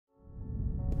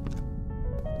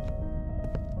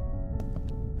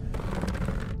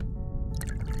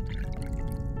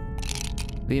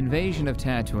The invasion of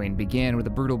Tatooine began with a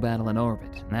brutal battle in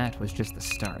orbit, and that was just the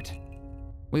start.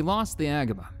 We lost the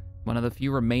Agaba, one of the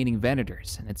few remaining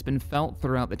Venators, and it's been felt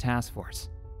throughout the task force.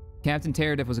 Captain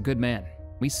Teradif was a good man.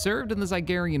 We served in the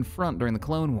Zygerian front during the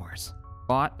Clone Wars,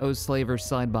 fought those slavers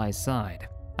side by side.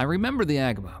 I remember the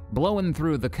Agaba, blowing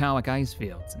through the Kawak ice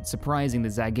fields and surprising the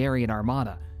Zygerian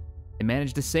armada. They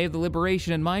managed to save the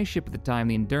Liberation and my ship at the time,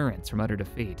 the Endurance, from utter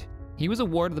defeat. He was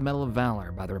awarded the Medal of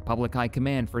Valor by the Republic High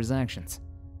Command for his actions.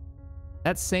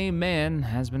 That same man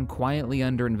has been quietly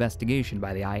under investigation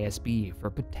by the ISB for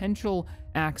potential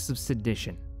acts of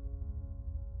sedition.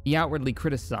 He outwardly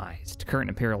criticized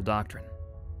current Imperial doctrine.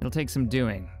 It'll take some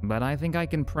doing, but I think I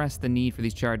can press the need for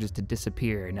these charges to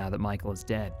disappear now that Michael is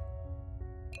dead.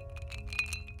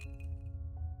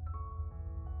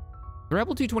 The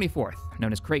Rebel 224th,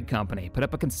 known as Crate Company, put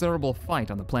up a considerable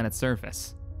fight on the planet's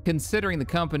surface. Considering the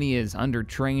company is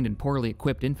under-trained and poorly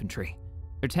equipped infantry,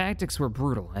 their tactics were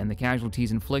brutal and the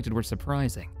casualties inflicted were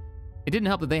surprising. It didn't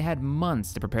help that they had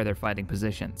months to prepare their fighting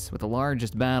positions, with the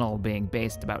largest battle being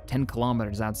based about 10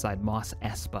 kilometers outside Mos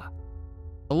Espa.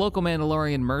 The local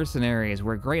Mandalorian mercenaries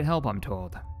were a great help, I'm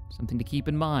told. Something to keep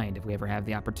in mind if we ever have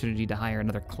the opportunity to hire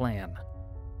another clan.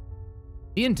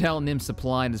 The intel Nim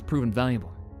supplied has proven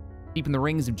valuable. Deep in the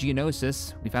rings of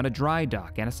Geonosis, we found a dry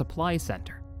dock and a supply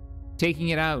center. Taking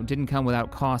it out didn't come without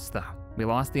cost, though. We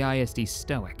lost the ISD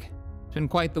Stoic. It's been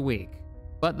quite the week,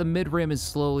 but the mid-rim is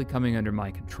slowly coming under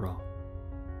my control.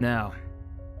 Now,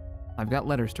 I've got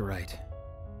letters to write.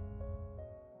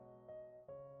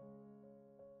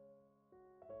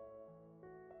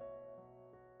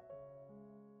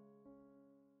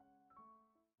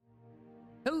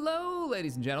 Hello,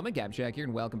 ladies and gentlemen, Gabjack here,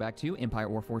 and welcome back to Empire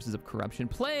War Forces of Corruption,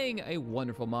 playing a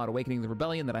wonderful mod, Awakening the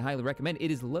Rebellion, that I highly recommend. It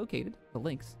is located, the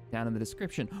links, down in the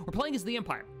description. We're playing as the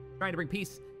Empire, trying to bring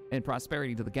peace and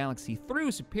prosperity to the galaxy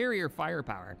through superior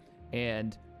firepower,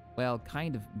 and, well,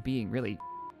 kind of being really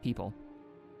people.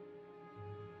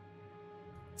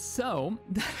 So,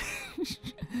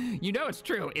 you know it's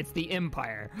true, it's the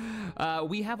Empire.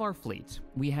 We have our fleet.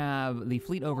 We have the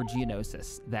fleet over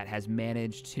Geonosis that has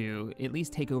managed to at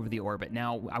least take over the orbit.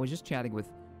 Now, I was just chatting with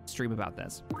Stream about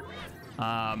this.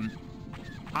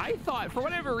 I thought, for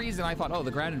whatever reason, oh,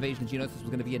 the ground invasion of Geonosis was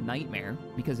gonna be a nightmare,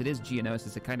 because it is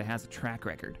Geonosis, it kind of has a track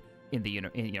record in the,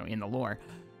 in the lore.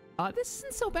 This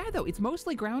isn't so bad, though. It's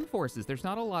mostly ground forces. There's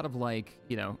not a lot of, like,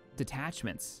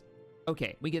 detachments.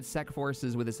 Okay, we get sec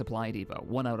forces with a supply depot,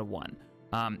 1 out of 1.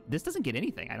 This doesn't get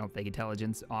anything, I don't think,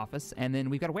 intelligence office, and then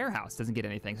we've got a warehouse, doesn't get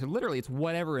anything. So literally, it's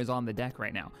whatever is on the deck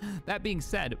right now. That being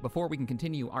said, before we can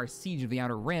continue our siege of the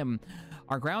Outer Rim,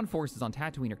 our ground forces on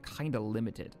Tatooine are kind of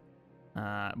limited.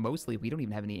 Mostly, we don't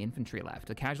even have any infantry left.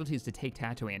 The casualties to take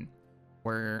Tatooine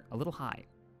were a little high,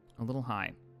 Now,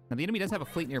 the enemy does have a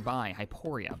fleet nearby,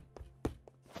 Hyporia.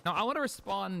 Now, I want to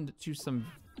respond to some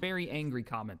very angry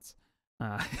comments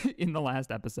in the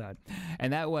last episode,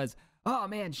 and that was, oh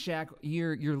man, Shaq,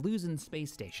 you're losing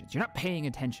space stations. You're not paying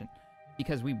attention,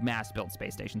 because we mass built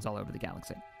space stations all over the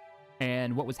galaxy.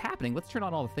 And what was happening, let's turn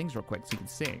on all the things real quick so you can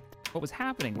see. What was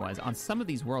happening was, on some of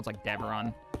these worlds, like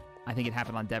Deveron, I think it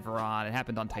happened on Deveron, it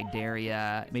happened on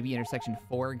Tidaria, maybe Intersection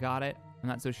 4 got it, I'm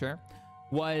not so sure,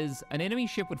 was an enemy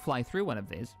ship would fly through one of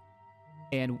these,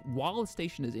 and while the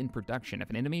station is in production, if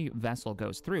an enemy vessel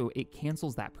goes through, it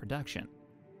cancels that production.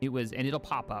 And it'll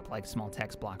pop up like small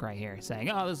text block right here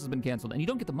saying, oh, this has been canceled, and you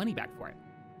don't get the money back for it.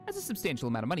 That's a substantial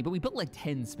amount of money, but we built like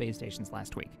 10 space stations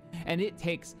last week, and it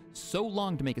takes so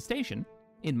long to make a station.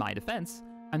 In my defense,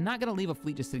 I'm not gonna leave a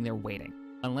fleet just sitting there waiting,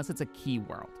 unless it's a key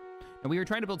world. And we were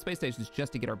trying to build space stations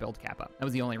just to get our build cap up. That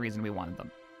was the only reason we wanted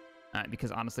them.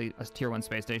 Because honestly, a tier 1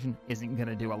 space station isn't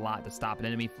gonna do a lot to stop an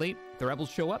enemy fleet. If the rebels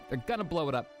show up, they're gonna blow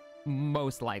it up,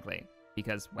 most likely,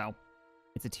 because, well,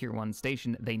 it's a tier 1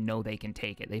 station. They know they can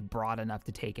take it. They've brought enough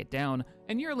to take it down,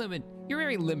 and you're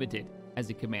very limited as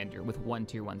a commander with 1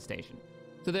 tier 1 station.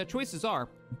 So the choices are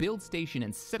build station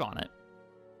and sit on it,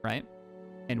 right?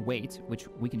 And wait, which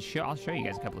we can show. I'll show you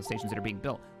guys a couple of stations that are being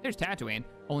built. There's Tatooine,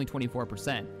 only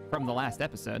 24% from the last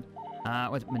episode.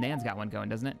 Manan's got one going,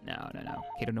 doesn't it? No.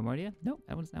 Cato Nomoria? Nope,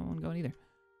 that one's not one going either.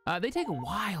 They take a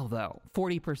while, though.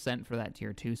 40% for that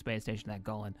tier 2 space station, that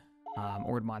Gullin.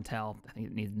 Ord Montel, I think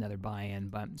it needs another buy-in,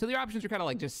 but so the options are kind of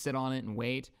like just sit on it and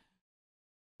wait.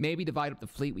 Maybe divide up the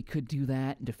fleet. We could do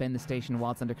that and defend the station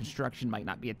while it's under construction. Might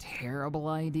not be a terrible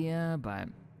idea, but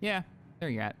yeah, there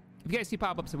you're at. If you guys see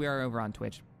pop-ups, we are over on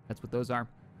Twitch. That's what those are.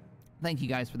 Thank you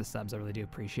guys for the subs. I really do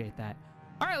appreciate that.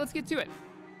 All right, let's get to it.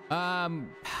 I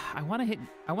want to hit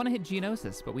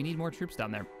Geonosis, but we need more troops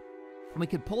down there. We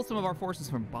could pull some of our forces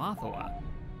from Bothawa.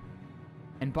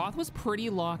 And Bothawa's pretty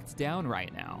locked down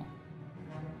right now.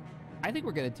 I think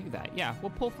we're gonna do that. Yeah,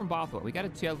 we'll pull from Bothwell. We got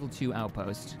a level 2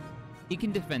 outpost. It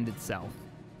can defend itself.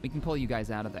 We can pull you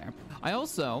guys out of there. I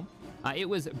also, it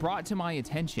was brought to my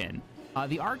attention,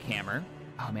 the Arc Hammer.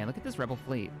 Oh man, look at this Rebel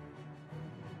fleet.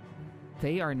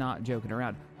 They are not joking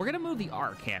around. We're gonna move the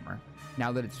Arc Hammer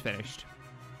now that it's finished.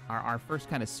 Our first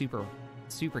kind of super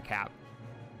cap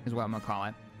is what I'm gonna call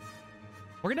it.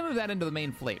 We're gonna move that into the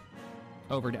main fleet,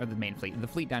 the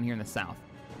fleet down here in the south.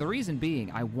 The reason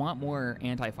being, I want more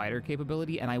anti-fighter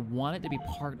capability, and I want it to be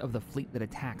part of the fleet that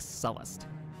attacks Sullust.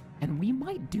 And we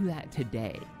might do that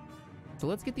today. So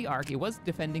let's get the Arc. It was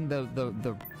defending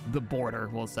the border,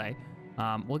 we'll say.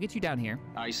 We'll get you down here.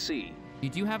 I see. You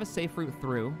do have a safe route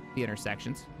through the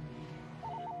intersections.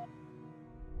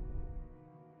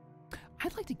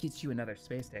 I'd like to get you another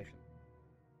space station.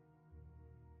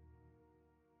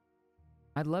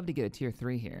 I'd love to get a tier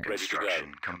 3 here.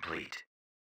 Construction complete.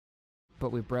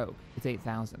 But we broke. It's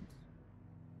 8,000.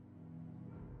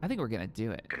 I think we're gonna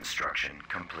do it. Construction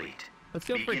complete. Let's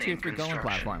go for a tier 3 golem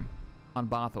platform on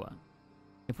Bothwa.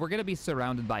 If we're gonna be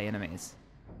surrounded by enemies,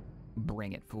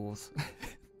 bring it, fools.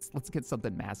 Let's get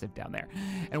something massive down there.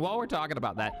 And while we're talking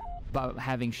about that, about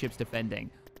having ships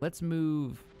defending, let's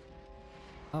move.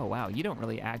 Oh wow, you don't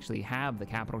really actually have the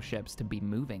capital ships to be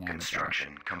moving.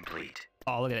 Construction complete.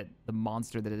 Oh, look at it, the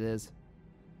monster that it is.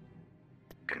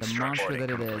 The monster Construction that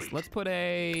it complete. is. Let's put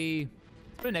a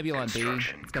Nebula on B.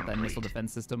 Construction It's got that complete. missile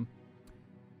defense system.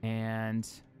 And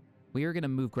we are gonna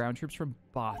move ground troops from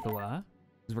Bothwa,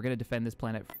 because we're gonna defend this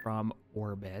planet from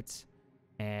orbit.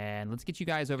 And let's get you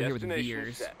guys over here with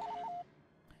Veers. set.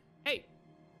 Hey,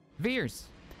 Veers.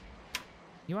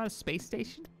 You want a space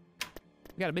station?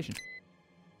 We got a mission.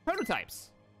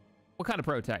 Prototypes. What kind of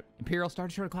prototype? Imperial Star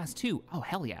Destroyer Class 2. Oh,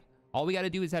 hell yeah. All we got to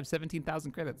do is have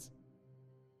 17,000 credits.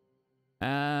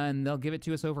 And they'll give it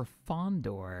to us over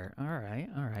Fondor. All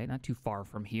right. Not too far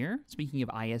from here. Speaking of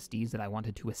ISDs that I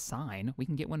wanted to assign, we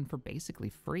can get one for basically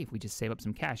free if we just save up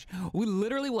some cash. We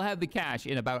literally will have the cash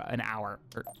in about an hour.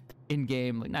 Or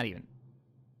in-game, like, not even.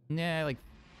 Nah, like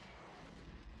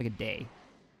a day.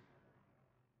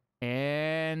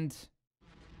 And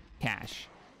cash.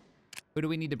 Who do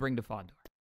we need to bring to Fondor?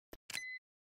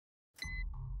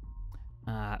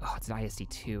 Oh, it's an ISD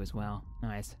 2 as well.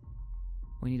 Nice.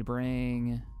 We need to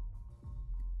bring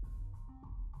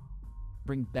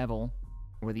Bevel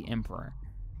or the Emperor.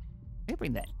 I can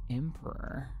bring the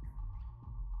Emperor.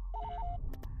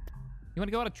 You want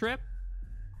to go on a trip,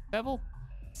 Bevel?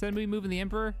 Instead of me moving the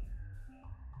Emperor?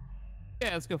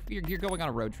 Yeah, let's go. You're going on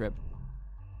a road trip.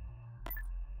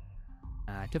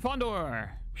 To Fondor.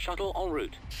 Shuttle en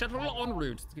route. Shuttle en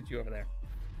route. Let's get you over there.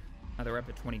 Oh, they're up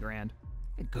to 20 grand.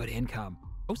 Good income.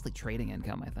 Mostly trading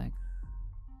income, I think.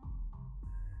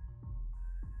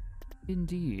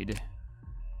 Indeed.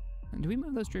 Do we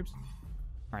move those troops?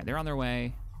 All right, they're on their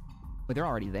way. But they're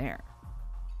already there.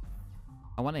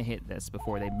 I want to hit this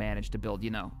before they manage to build,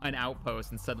 an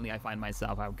outpost, and suddenly I find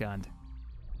myself outgunned.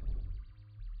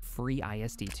 Free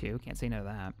ISD2. Can't say no to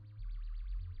that.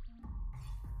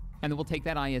 And then we'll take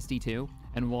that ISD2,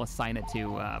 and we'll assign it to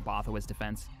Bothwa's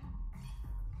defense.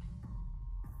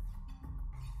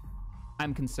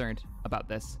 I'm concerned about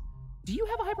this. Do you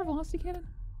have a hypervelocity cannon?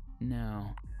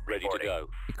 No. Ready to go.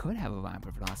 We could have a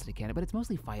hypervelocity cannon, but it's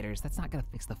mostly fighters. That's not gonna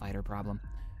fix the fighter problem.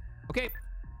 Okay.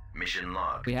 Mission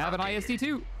log. We have an updated.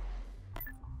 ISD2.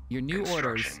 Your new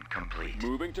orders. Construction complete.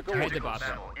 Moving to Head to coordinates. Bothwa.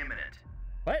 Battle imminent.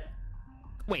 What?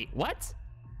 Wait, what?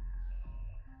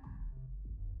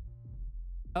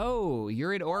 Oh,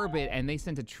 you're in orbit, and they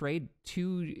sent a trade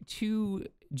two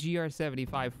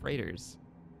GR-75 freighters.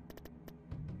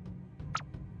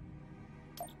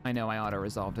 I know, I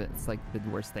auto-resolved it. It's like the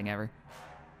worst thing ever.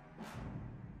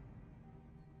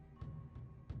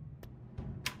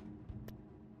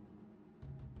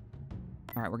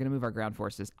 All right, we're gonna move our ground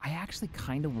forces. I actually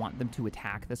kind of want them to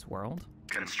attack this world.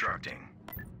 Constructing.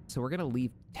 So we're gonna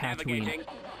leave Tatooine Navigating.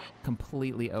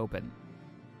 completely open.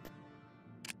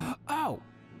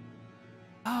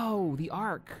 Oh, the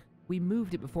Ark. We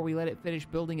moved it before we let it finish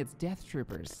building its Death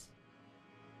Troopers.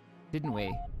 Didn't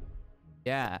we?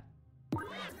 Yeah.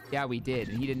 Yeah, we did,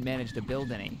 and he didn't manage to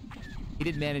build any. He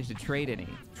didn't manage to train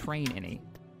any.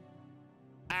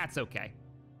 That's okay.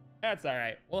 That's all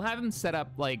right. We'll have him set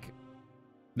up, like,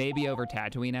 maybe over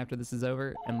Tatooine after this is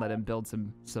over, and let him build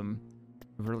some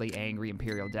really angry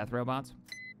Imperial death robots.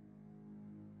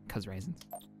 'Cause raisins.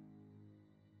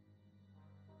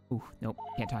 Ooh, nope,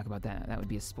 can't talk about that. That would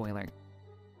be a spoiler.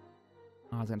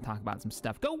 I was gonna talk about some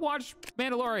stuff. Go watch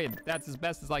Mandalorian. That's as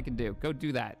best as I can do. Go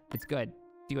do that. It's good.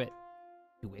 Do it.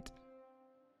 Do it.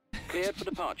 Cleared for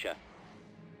departure.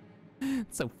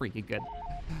 It's so freaking good.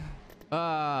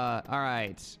 All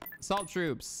right. Assault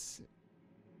troops.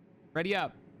 Ready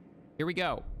up. Here we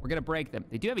go. We're gonna break them.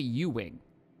 They do have a U-wing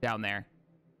down there.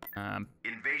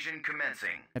 Invasion commencing.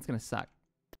 That's gonna suck.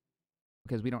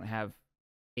 Because we don't have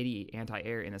any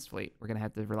anti-air in this fleet. We're gonna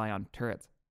have to rely on turrets.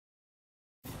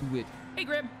 Do it. Hey,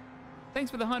 Grim!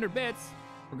 Thanks for the 100 bits.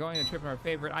 We're going on a trip in our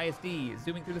favorite ISD,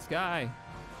 zooming through the sky.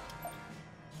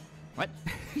 What?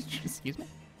 Excuse me?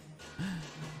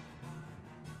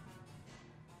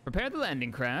 Prepare the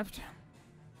landing craft.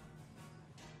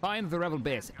 Find the rebel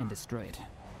base and destroy it.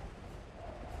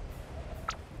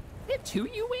 They have 2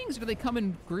 U-wings, or do they come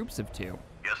in groups of 2?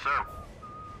 Yes, sir.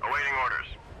 Awaiting orders.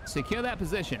 Secure that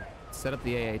position. Set up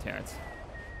the AA turrets.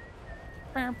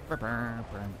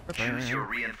 Choose your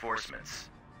reinforcements.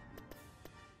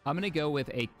 I'm gonna go with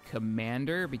a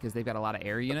commander because they've got a lot of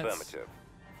air units.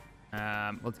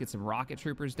 Affirmative. Let's get some rocket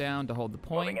troopers down to hold the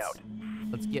Moving points. out.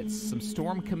 Let's get some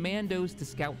storm commandos to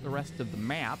scout the rest of the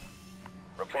map.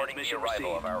 Reporting the Transmission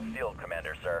arrival received. of our field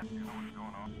commander, sir.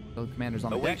 Those commanders on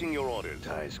the deck. Awaiting your orders.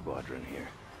 TIE squadron here.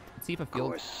 Let's see if a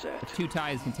field, Course set. if 2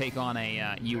 ties can take on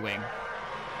a U-wing.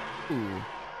 Ooh,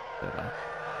 bit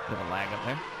of a lag up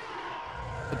there.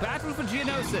 The battle for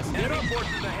Geonosis. Enemy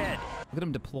forces ahead. Look at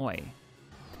him deploy.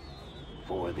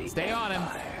 For the Stay on him.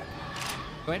 Empire.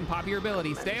 Go ahead and pop your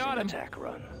ability. Stay on him. Attack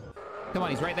run. Come on,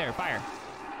 he's right there. Fire.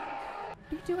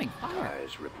 What are you doing? Fire.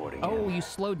 TIEs reporting Oh, in. you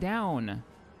slowed down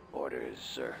Orders,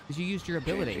 sir. because you used your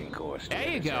ability. Changing course to There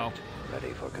you go. intercept.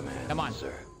 Ready for command, Come on.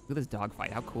 sir. Look at this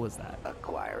dogfight. How cool is that?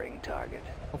 Acquiring target.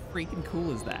 How freaking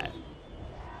cool is that?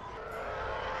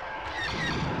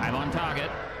 I'm on target.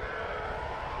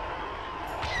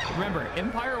 Remember,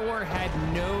 Empire War had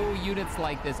no units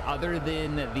like this other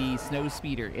than the Snow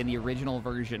Speeder in the original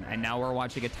version, and now we're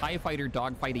watching a TIE fighter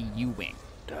dogfight a U-wing.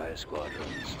 TIE squadron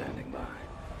standing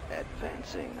by.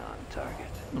 Advancing on target.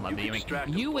 I love the can U-wing. distract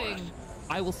them, U-wing, boss.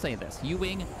 I will say this,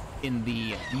 U-wing in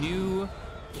the new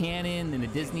canon, in the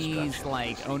Disney's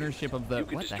like ownership of the, You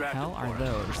can what the distract hell them are for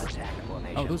us. those? Attack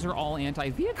formation. Oh, those are all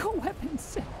anti-vehicle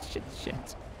weapons.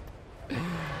 Shit.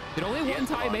 Did only one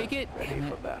tie make it? Ready Damn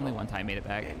for it. battle. Only one tie made it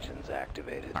back. Engines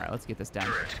activated. All right, let's get this done.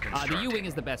 Turret The constructing. U-wing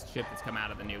is the best ship that's come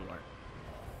out of the new lore.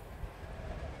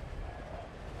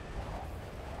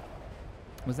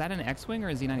 Was that an X-wing or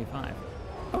a Z95?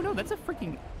 Oh no, that's a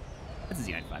freaking, that's a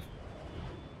Z95.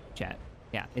 Chat.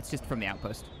 Yeah, it's just from the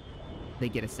outpost. They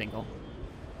get a single.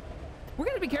 We're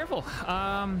gonna be careful.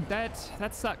 That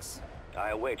sucks. I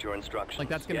await your instructions. Like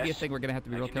that's gonna be a Yes? thing we're gonna have to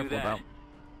be I real can do careful that. about.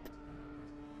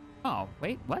 Oh,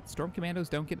 wait, what? Storm Commandos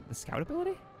don't get the scout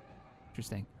ability?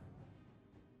 Interesting.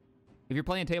 If you're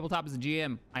playing tabletop as a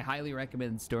GM, I highly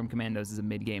recommend Storm Commandos as a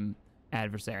mid-game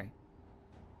adversary.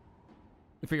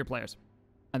 For your players.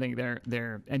 I think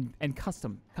they're and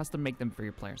custom make them for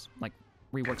your players. Like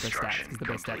rework their stats, because the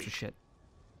base stats are shit.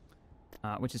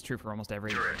 Which is true for almost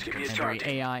every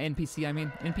AI, NPC, I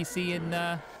mean. NPC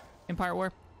in Empire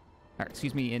War. Or,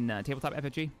 excuse me, in tabletop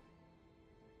FFG.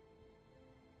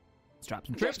 Let's drop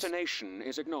some troops. Destination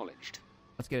is acknowledged.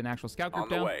 Let's get an actual scout group On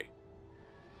the down. way.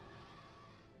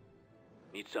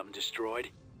 Need something destroyed?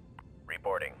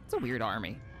 Reporting. It's a weird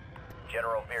army.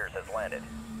 General Veers has landed.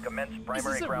 Commence primary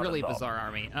This is a ground really assault. bizarre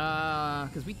army.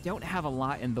 Because we don't have a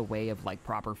lot in the way of like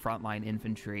proper frontline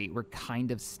infantry. We're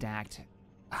kind of stacked.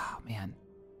 Oh man,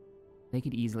 they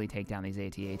could easily take down these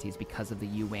AT-ATs because of the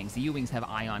U-wings. The U-wings have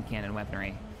ion cannon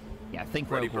weaponry. Yeah,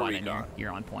 think Ready Rogue for One, and recon.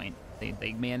 you're on point.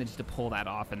 They managed to pull that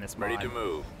off in this mod. Ready to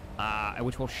move.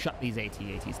 Which will shut these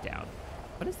AT-ATs down.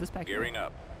 What is this back here? Gearing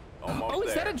up. Almost Oh,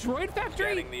 is there. that a droid factory?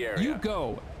 Scanning the area. You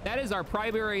go. That is our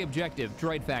primary objective,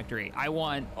 droid factory. I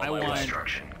want On my way.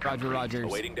 Construction complete. Rogers.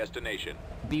 Awaiting destination.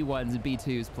 B1s and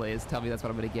B2s, please. Tell me that's what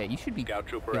I'm gonna get. You should be Scout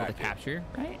trooper able to active. capture,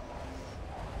 right?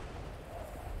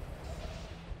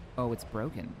 Oh, it's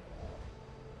broken.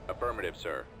 Affirmative,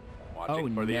 sir. Oh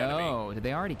Watching for the enemy. no! Did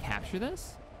they already capture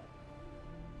this?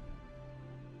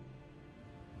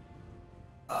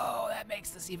 Oh, that makes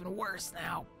this even worse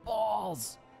now.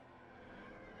 Balls.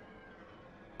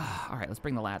 All right, let's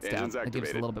bring the lats down. Engines That gives us a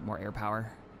activated. little bit more air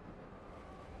power.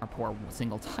 Our poor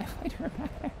single TIE fighter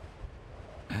back there.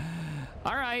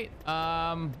 All right,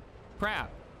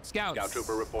 crap. Scouts. Scout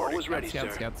trooper reporting. Always ready,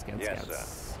 Scouts, sir. scouts. Yes,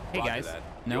 Scouts. Hey Roger guys. that.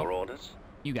 No, Your orders?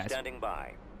 you guys. Standing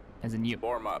by. As in you.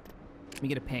 Form up. Let me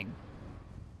get a ping.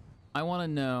 I want to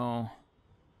know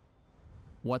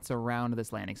what's around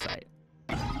this landing site.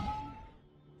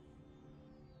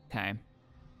 Okay.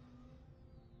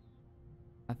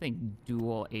 I think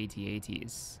dual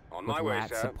AT-ATs On with my way, lat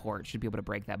sir. support should be able to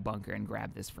break that bunker and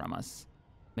grab this from us.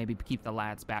 Maybe keep the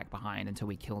lats back behind until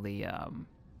we kill the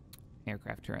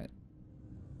aircraft turret.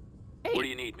 Hey, Where do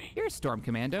you need me? here's Storm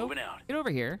Commando. Moving out. Get over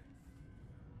here.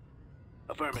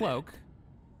 Affirmative. cloak.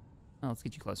 Oh, let's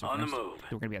get you closer On the first. move. So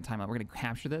we're gonna be on timeout. We're gonna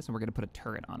capture this and we're gonna put a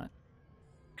turret on it.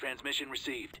 Transmission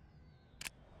received.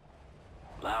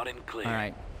 Loud and clear. All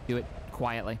right, do it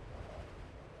quietly.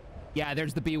 Yeah,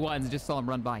 there's the B1s. Just saw them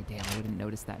run by. Damn, I didn't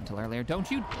notice that until earlier. Don't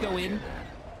you go in.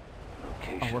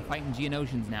 Oh, we're fighting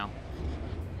Geonosians now.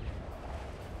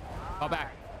 Fall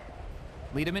back.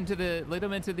 Lead him into the.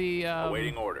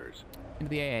 Awaiting orders. Into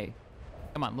the AA.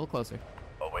 Come on, a little closer.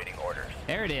 Awaiting orders.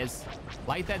 There it is.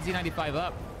 Light that Z95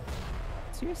 up.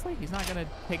 Seriously? He's not gonna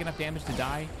take enough damage to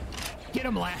die? Get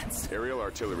him, Lance! Aerial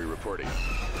artillery reporting.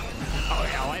 Oh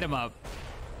yeah, light him up.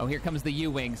 Oh, here comes the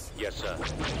U-Wings. Yes, sir.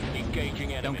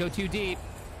 Engaging enemy. Don't go too deep.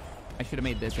 I should have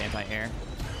made this anti-air.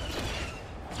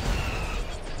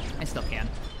 I still can.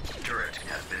 Turret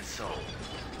has been sold.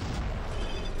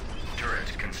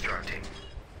 Turret constructing.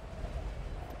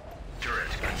 Turret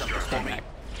Hold constructing. back.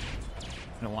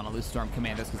 I don't want to lose Storm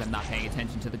Commandos because I'm not paying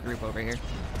attention to the group over here.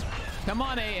 Come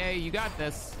on, AA, you got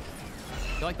this.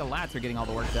 I feel like the lats are getting all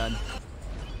the work done.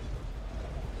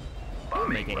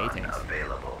 Make AA tanks.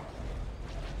 Available.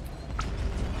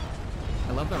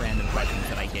 I love the random questions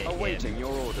that I get Awaiting in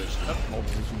your orders. hold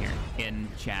position here in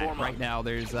chat. Right now,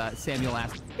 there's Samuel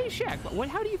asks, "Hey Shaq,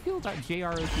 how do you feel about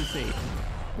JROTC?"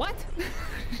 What?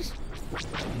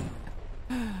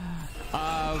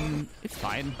 It's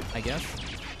fine, I guess.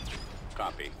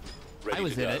 Copy. Ready I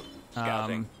was to in go. it.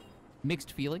 Scouting.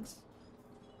 Mixed feelings.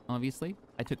 Obviously,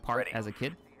 I took part Ready. as a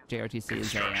kid. JRTC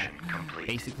is Construction complete.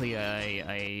 basically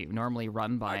a normally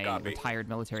run by copy. retired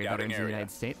military Scouting veterans in the area.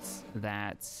 United States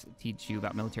that teach you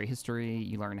about military history.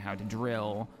 You learn how to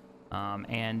drill.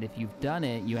 And if you've done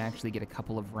it, you actually get a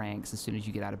couple of ranks as soon as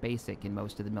you get out of basic in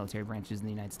most of the military branches in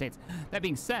the United States. That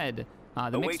being said, the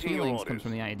mixed Awaiting your feelings comes orders.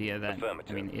 from the idea that, I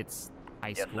Affirmative. mean, it's high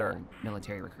Yes, school sir.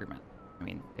 military recruitment. I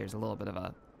mean, there's a little bit of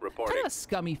a Reporting. kind of a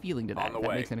scummy feeling to that, On the if that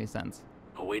way. makes any sense.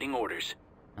 Awaiting orders.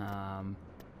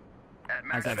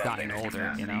 As I've gotten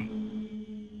older, you know.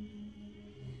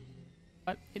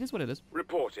 But it is what it is.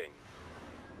 Reporting.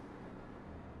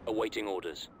 Awaiting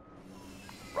orders.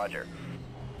 Roger.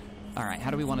 All right,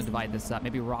 how do we want to divide this up?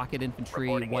 Maybe rocket infantry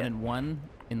Reporting 1 in. and 1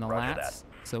 in the Roger lats.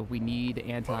 So if we need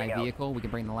anti-vehicle, we can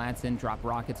bring the lats in, drop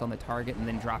rockets on the target, and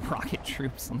then drop rocket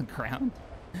troops on the ground.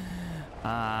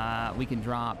 We can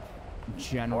drop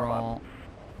general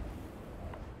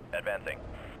Advancing.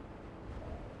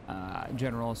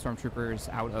 general stormtroopers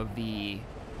out of the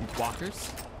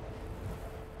walkers.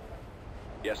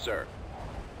 Yes, sir.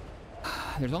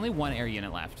 There's only one air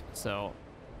unit left, so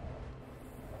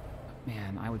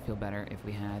man, I would feel better if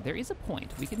we had. There is a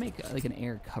point. We could make like an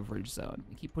air coverage zone.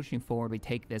 We keep pushing forward. We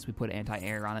take this. We put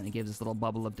anti-air on it, and it gives us a little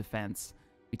bubble of defense.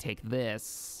 We take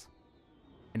this,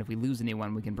 and if we lose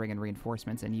anyone, we can bring in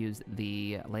reinforcements and use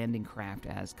the landing craft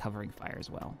as covering fire as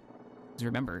well. Because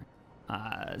remember,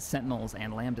 Sentinels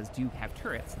and Lambdas do have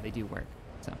turrets, so they do work.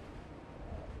 So,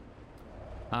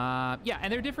 yeah,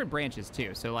 and they're different branches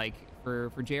too. So, like for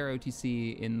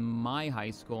JROTC in my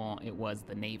high school, it was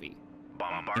the Navy.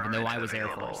 Even though I was Air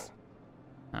Force.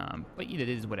 But it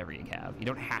is whatever you have. You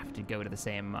don't have to go to the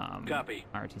same Copy.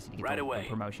 ROTC to get Right the away.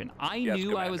 promotion. I Yes,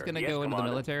 knew I was Commander. going to Yes, go into the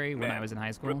Commander. military when I Ma'am. was in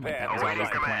high school. Like, Prepare. that was always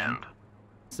Awaiting the plan. command.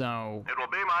 So It will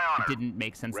be my honor. it didn't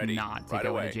make sense Ready. not to Right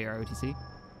go away. into JROTC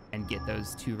and get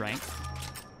those 2 ranks.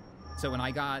 So when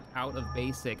I got out of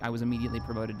basic, I was immediately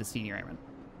promoted to senior airman.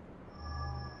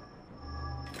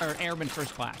 Or airman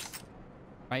first class,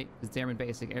 right? It's airman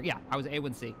basic. Yeah, I was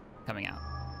A1C coming out.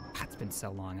 It's been so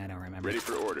long, I don't remember. Ready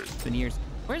for orders. It's been years.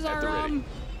 Where's At our the ready.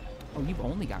 Oh, you've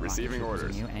only got rocket Receiving troopers in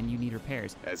orders. you, and you need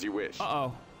repairs. As you wish.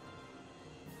 Uh-oh.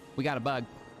 We got a bug.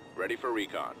 Ready for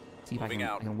recon. See if I Moving can,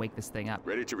 out. I can wake this thing up.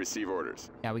 Ready to receive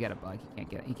orders. Yeah, we got a bug.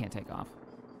 He can't take off.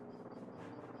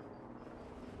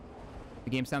 The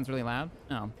game sounds really loud.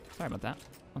 Oh, sorry about that.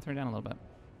 I'll turn it down a little bit.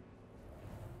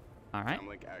 All right.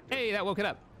 Comlink active. Hey, that woke it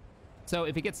up. So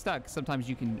if it gets stuck, sometimes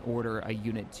you can order a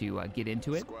unit to get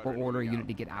into it, or Squadron order a moving unit out.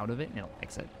 to get out of it, and it'll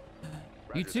fix it.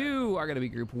 You Roger two are going to be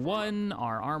group 1.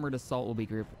 Our armored assault will be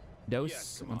group dos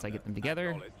Yes, once I get them Commander. together.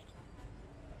 Acknowledged.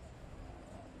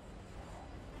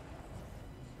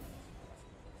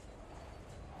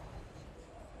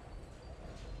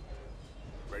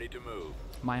 Ready to move.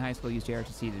 My high school used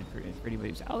JRTC to pretty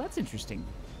much. Oh, that's interesting.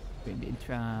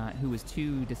 Who was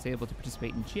too disabled to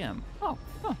participate in gym. Oh,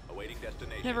 huh. Awaiting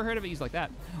destination. Never heard of it used like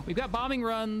that. We've got bombing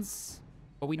runs,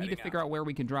 but we need to Heading figure out. out where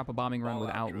we can drop a bombing run All out,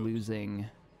 without troops. losing.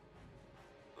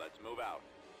 Let's move out.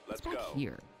 What's Let's back go.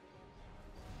 here?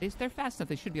 They're fast enough.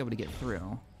 They should be able to get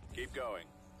through. Keep going.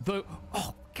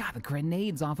 Oh god, the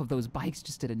grenades off of those bikes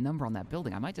just did a number on that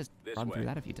building. I might just This run way. through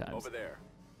that a few times. Over there.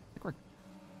 I think we're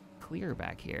clear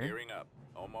back here. Gearing up.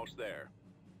 Almost there.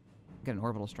 Get an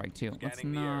orbital strike too. Let's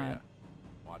Scanning the not. area.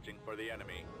 Watching for the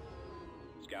enemy.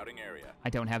 Scouting area. I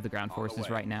don't have the ground On the forces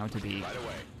way. right now to be. Right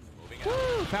away. Moving out.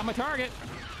 Woo! Found my target.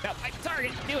 Found my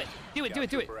target. Do it. Do it. Do it.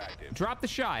 Do it. Super active. Drop the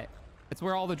shot. That's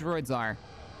where all the droids are.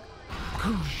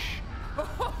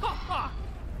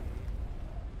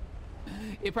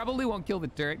 It probably won't kill the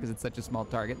turret because it's such a small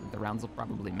target that the rounds will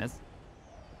probably miss.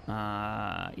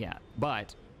 Yeah.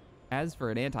 But as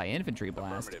for an anti-infantry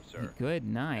blast, Affirmative, sir. good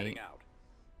night. Heading out.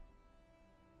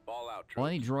 Fallout troops. Well,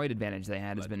 any droid advantage they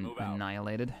had has Let's been move out.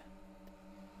 annihilated.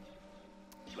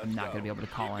 Let's I'm not go. gonna be able to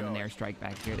call Keep in an going. airstrike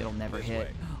back here. It'll never This hit.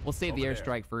 way. We'll save the Over there.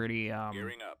 airstrike for any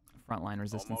Gearing up. frontline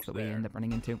resistance Almost that we there. end up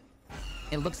running into.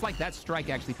 It looks like that strike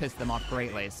actually pissed them off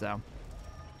greatly, so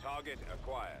Target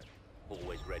acquired.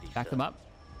 Always ready, back sir. them up.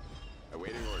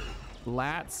 Awaiting orders.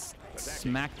 Lats,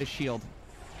 smack the shield.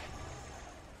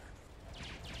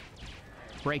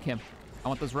 Break him. I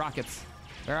want those rockets.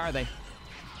 Where are they? I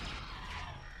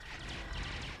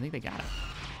think they got it.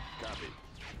 Copy.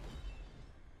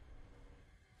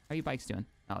 How are you bikes doing?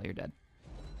 Oh, you're dead.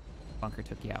 Bunker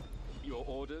took you out. Your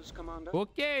orders, Commander?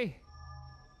 Okay.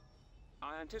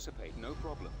 I anticipate no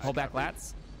problem. Hold back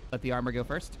lats. Let the armor go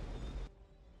first.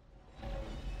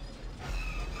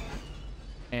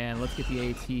 And let's get the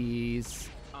ATs.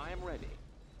 I am ready.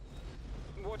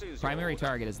 What is Primary your order?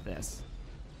 target is this.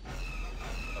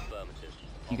 Affirmative.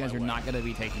 You guys On are my not going to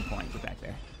be taking point. Get back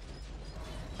there.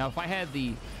 Now, if I had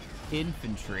the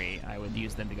infantry, I would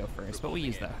use them to go first, but we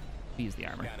use the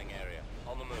armor. Scanning area.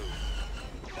 On the move.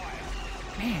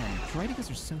 Man, droidekas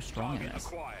are so strong in Target this.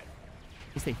 acquired.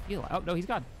 At least they feel. Oh no, he's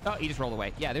gone. Oh, he just rolled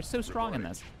away. Yeah, they're so strong in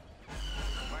this.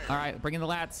 All right, bring in the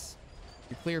lats.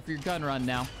 You're clear for your gun run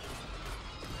now.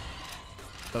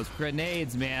 Those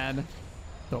grenades, man.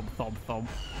 Thump, thump, thump.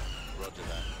 Roger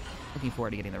that. Looking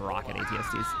forward to getting the rocket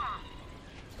ATSTs.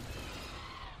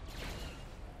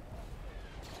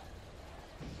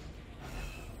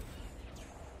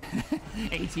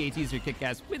 AT-ATs are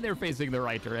kick-ass when they're facing the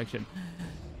right direction.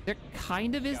 There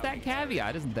kind of is that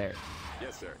caveat, isn't there?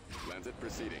 Yes, sir. Lancet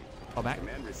proceeding. Fall back.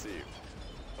 Command received.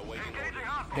 Awaiting orders.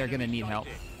 They're gonna need help.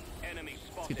 Enemy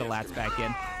Let's get the spotted. lats back in.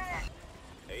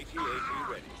 AT-AT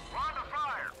ready.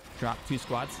 Drop 2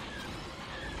 squads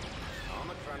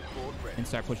Armor transport ready. and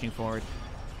start pushing forward.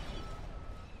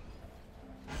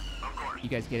 You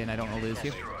guys get in, I don't want to lose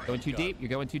you. Going too deep, you're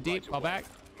going too deep. Fall back.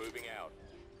 Moving out.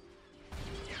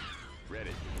 Ready.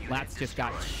 Lats just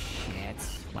got shit.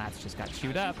 Lats just got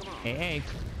chewed up. Hey.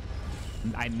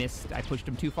 I missed. I pushed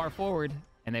them too far forward,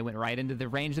 and they went right into the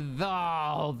range of the.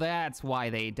 Oh, that's why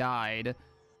they died.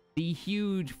 The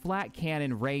huge flat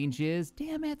cannon ranges.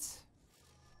 Damn it.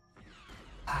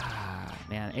 Ah,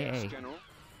 man. Yes, AA. General.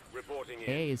 Reporting in.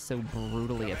 AA is so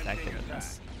brutally effective in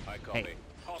this. I copy. Hey,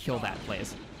 kill that,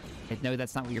 please. I know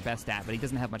that's not what you're best at, but he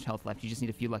doesn't have much health left. You just need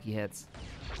a few lucky hits.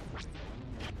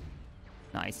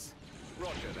 Nice.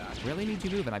 Roger that. Really need you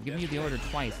moving. I've given you the order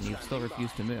twice, and you've still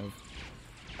refused to move.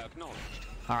 Acknowledged.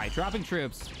 All right, dropping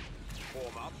troops.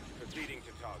 Form up. Proceeding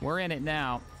to target. We're in it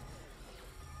now.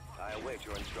 I await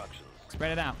your instructions.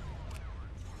 Spread it out.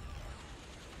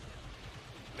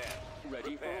 Men.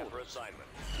 Ready for Prepare orders. for assignment.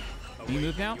 Can you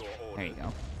move now? Awaiting your There you orders.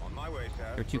 go. On my way,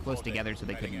 sir. They're too close Reporting. together, so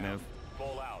they Heading couldn't out. move.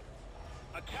 Fall out.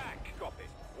 Attack. Copy.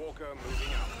 Walker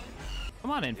moving out.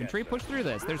 Come on, infantry, Yes, sir. push through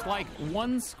this. There's like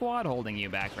one squad holding you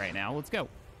back right now. Let's go.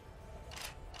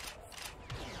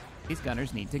 These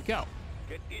gunners need to go.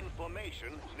 Get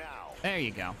information now. There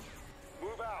you go.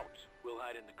 Move out. We'll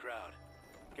hide in the crowd.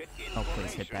 Get Oh, information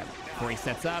please hit that now. before he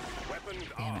sets up. Weapons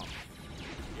Damn it. armed.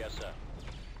 Yes, sir.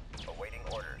 Awaiting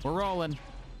orders. We're rolling.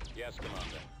 Yes,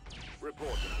 Commander.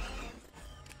 Reporting.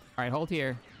 All right, hold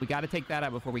here. We got to take that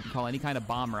out before we can call any kind of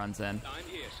bomb runs in. I'm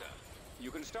here, sir.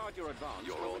 You can start your advance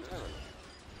Your orders. momentarily.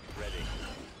 Ready.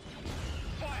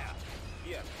 Fire!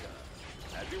 Yes,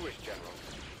 sir. As you wish, General.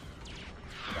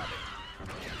 Copy.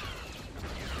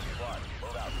 Squad,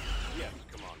 move out. Yes,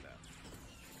 Commander.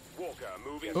 Walker,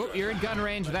 moving. Oh, sir. you're in gun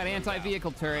range of that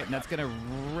anti-vehicle turret, and that's going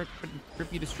to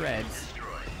rip you to shreds. Destroyed.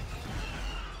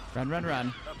 Run, run,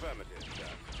 run. Affirmative, sir.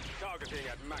 Targeting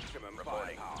at maximum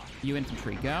firepower. You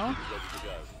infantry, go. Ready to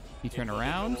go. You turn Inputting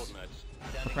around.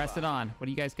 coordinates. Press it on. What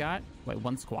do you guys got? Wait,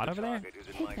 one squad over there? target is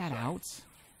in Take my that sight. out.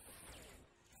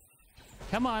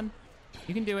 Come on.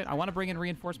 You can do it. I want to bring in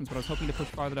reinforcements, but I was hoping to push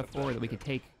farther enough forward that we could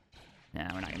take... Nah,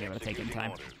 we're not going to be able to take it in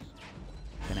time. Executing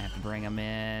orders. Gonna have to bring them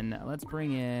in. Let's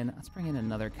bring in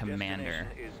another commander.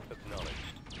 Destination is acknowledged.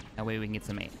 That way we can get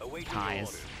some Awaiting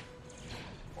ties.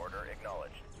 orders. Order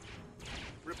acknowledged.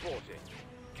 Reporting.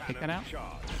 Take that Cannon out.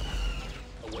 charge.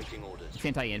 Awaiting orders. It's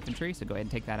anti-infantry, so go ahead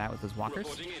and take that out with those walkers.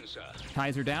 Reporting in, sir.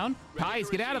 Ties are down. Ties,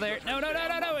 get out of there. No, no, no,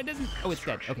 no, no, it doesn't. Oh, it's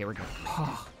dead. Okay, we're good.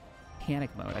 Oh, panic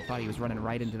mode. I thought he was running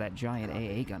right into that giant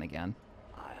AA gun again.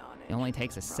 It only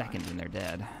takes a second and they're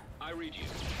dead. I read you.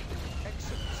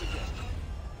 Excellent suggestion.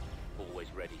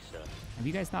 Always ready, sir. Have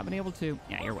you guys not been able to?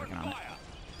 Yeah, you're working on it. Fire!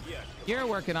 Yes, You're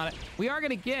working on it. We are going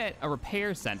to get a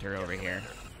repair center over here.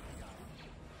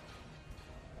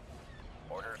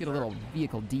 Order. Get a little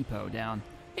vehicle depot down.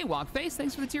 Hey, Walkface,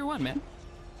 thanks for the tier 1, man.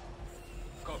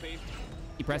 Copy.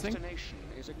 Keep pressing. Destination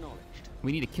is acknowledged.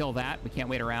 We need to kill that. We can't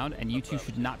wait around, and you two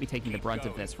should not be taking the brunt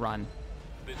of this run.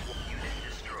 Unit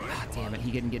destroyed. God damn it,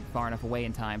 he didn't get far enough away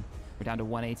in time. We're down to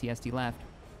 1 ATSD left.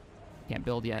 Can't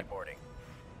build yet. Reporting.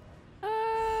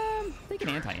 Take an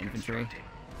anti-infantry.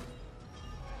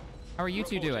 How are you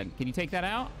two doing? Can you take that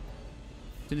out?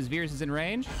 As soon as Veers is in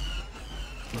range?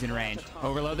 He's in range.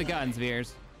 Overload the guns,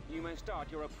 Veers. You may start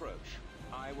your approach.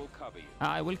 I will cover you.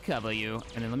 I will cover you.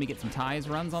 And then let me get some ties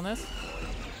runs on this.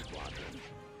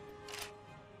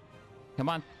 Come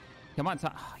on. Come on, oh,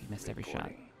 you missed every shot.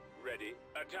 ready,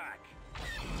 attack.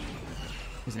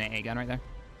 There's an AA gun right there.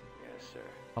 Yes, sir.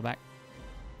 Fall back.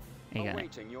 AA gun.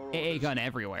 Awaiting your AA orders. gun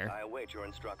everywhere. I await your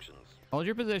instructions. Hold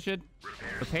your position.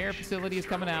 Repair facility is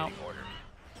coming out. Order.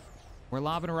 We're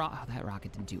lobbing a rock. Oh, that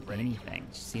rocket didn't do anything. Did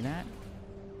you see that?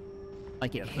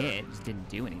 Like it hit, just didn't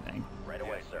do anything. Right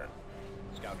away, sir.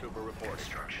 Scout trooper reporting.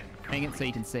 Construction Hang it so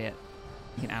you can see it.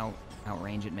 You can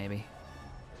outrange it maybe.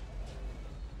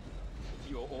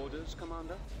 Your orders,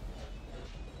 Commander?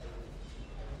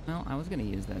 Well, I was gonna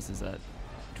use this as a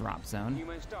drop You zone.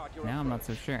 may start your Now I'm not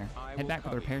approach. so sure. I Head will back to the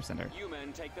cover repair you. center. You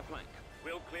men take the flank.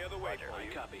 We'll clear the way for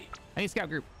you. Copy. I need a scout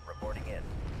group. Reporting in.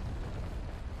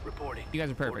 Reporting. You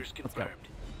guys are perfect. Orders Let's go. confirmed.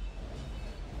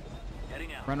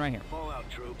 Heading out. Run right here. Fall out,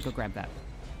 troops. Go grab that.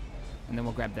 And then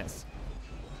we'll grab this.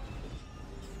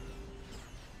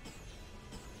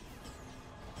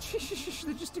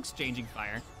 They're just exchanging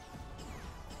fire.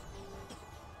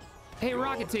 Hey,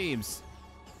 rocket teams.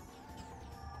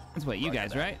 That's what you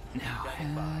guys, right?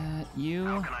 No, you.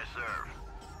 How can I serve?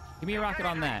 Give me a rocket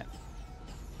on that.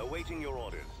 Awaiting your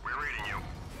orders. We're reading you.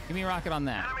 Give me a rocket on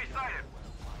that. Enemy sighted.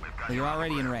 We've got Well, you're you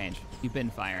already in on range. You've been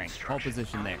firing. Hold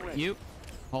position there. You.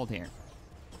 Hold here.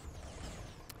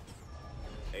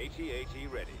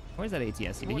 AT-AT ready. Where's that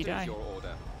ATS? Did he What is die? your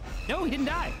order? No, he didn't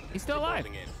die. He's still alive.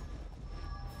 Reporting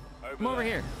in. Come over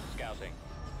here. Scouting.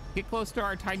 Get close to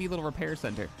our tiny little repair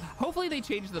center. Hopefully they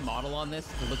change the model on this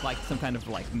to look like some kind of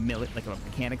like like a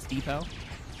mechanics depot,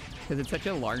 because it's such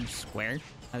a large square.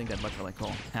 I think that'd look really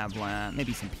cool. Have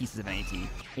maybe some pieces of an AT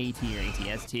or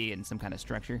ATST and some kind of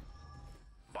structure.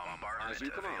 Bombardment As you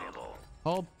command. available.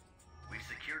 Hold. We've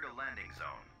secured a landing zone.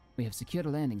 We have secured a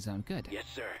landing zone. Good. Yes,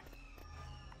 sir.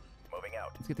 Moving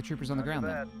out. Let's get the troopers on the ground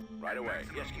then. Right away.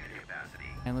 Yes, Maximum unit capacity.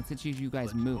 And let's get you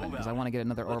guys moving, move because I out. want to get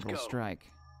another Let's orbital go. strike.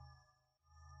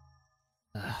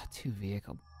 Ugh, 2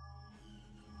 vehicle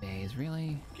bays,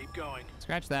 really? Keep going.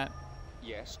 Scratch that.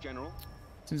 Yes, General.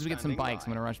 As soon as we get some Standing bikes,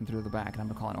 by. I'm gonna rush them through the back, and I'm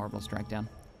gonna call an orbital strike down.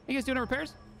 Hey, you guys doing our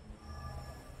repairs?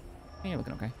 Hey, you're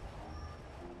looking okay.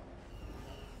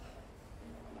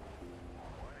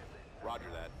 Roger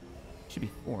that. Should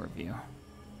be 4 of you.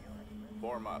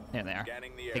 Form up. There they are.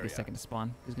 Scanning the Take area. a second to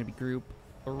spawn. There's gonna be group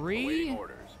 3. Awaiting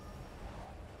orders.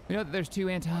 We know that there's 2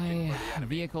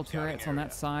 anti-vehicle Scouting turrets on that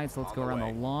area. side, so let's On go the around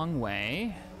way. the long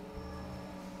way.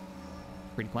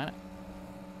 Pretty planet.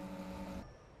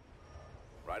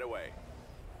 Right away.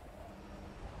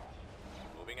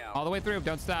 Moving out. All the way through.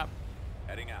 Don't stop.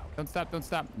 Heading out. Don't stop. Don't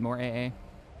stop. More AA.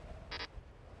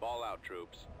 Ball out,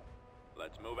 troops.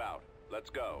 Let's move out. Let's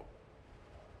go.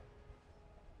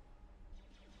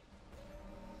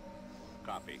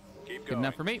 Copy. Keep Good going.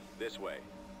 enough for me. This way.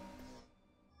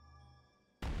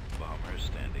 Bomber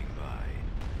standing by.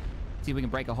 See if we can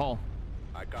break a hole.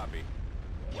 I copy.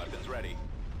 Weapons ready.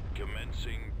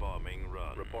 Commencing bombing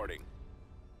run. Reporting.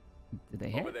 Did they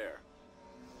hit? Over there.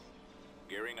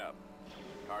 Gearing up.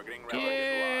 Targeting rally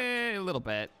is Yeah, a little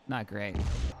bit. Not great.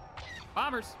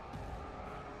 Bombers.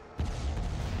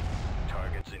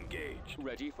 Targets engaged.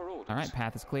 Ready for orders. All right,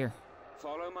 path is clear.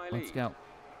 Follow my lead. Let's go.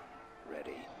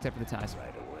 Ready. Except for the ties.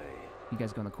 Right away. You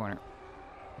guys go in the corner.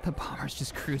 The bomber's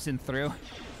just cruising through. locked.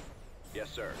 Yes,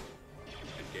 sir.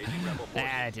 Engaging rebel forces.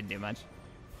 That didn't do much.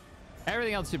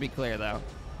 Everything else should be clear, though.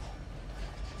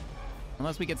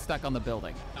 Unless we get stuck on the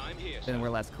building. I'm here, Then sir. we're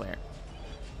less clear.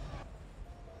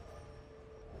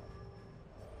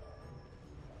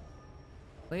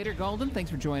 Later, Golden.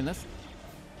 Thanks for joining us.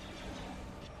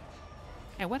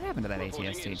 Hey, what happened to that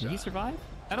ATST? Did he survive?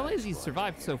 Not only has he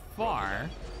survived so far,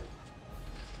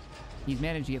 he's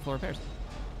managed to get full repairs.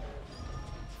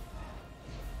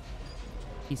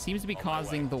 He seems to be On my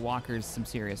causing way. the walkers some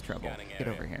serious trouble. Scanning Get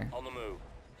area. over here. On the move.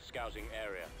 Scouting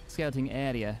area. Scouting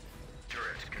area.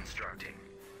 Turret constructing.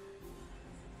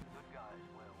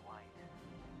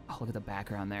 Oh, look at the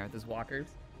background there with those walkers.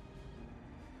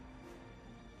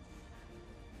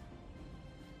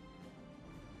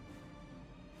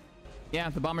 Yeah,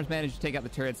 the bombers managed to take out the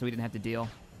turret, so we didn't have to deal.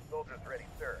 Soldiers ready,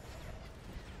 sir.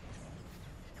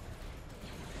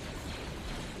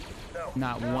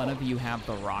 Not one of you have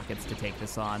the rockets to take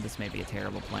this on. This may be a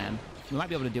terrible plan. We might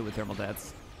be able to do it with thermal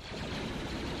jets.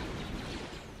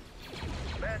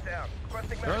 Man down.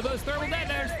 Requesting Throw those thermal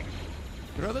detonators!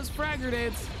 Throw those frag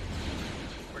grenades!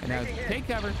 And now take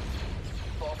cover.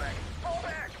 Fall back. Fall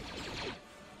back!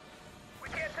 We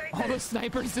can't take All those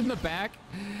snipers in the back.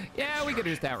 Yeah, we could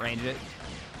just outrange it.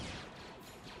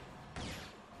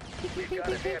 We've got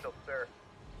it handled, sir.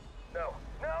 No.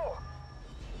 No!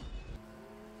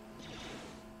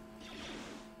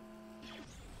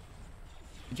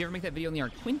 Did you ever make that video on the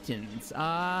Arquintans?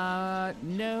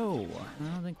 No.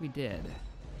 I don't think we did.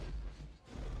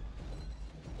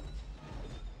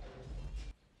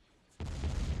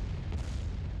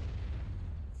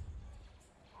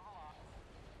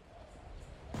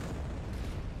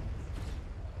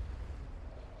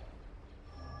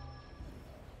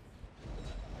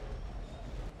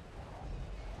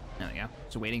 There we go.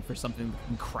 Just waiting for something that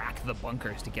can crack the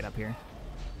bunkers to get up here.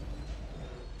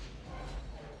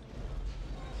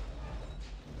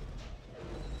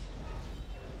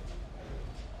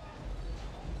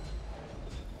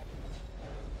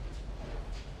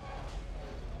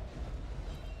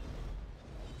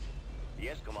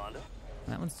 Yes, Commander.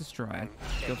 That one's destroyed.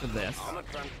 Go for this. Armored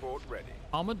transport ready.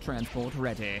 Armored transport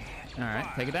ready. All right,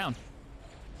 take it down.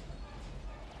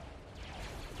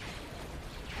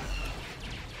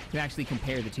 You can actually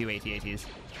compare the two AT-ATs.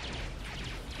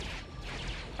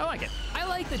 I like it. I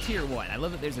like the tier 1. I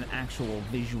love that there's an actual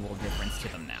visual difference to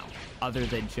them now, other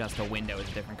than just a window is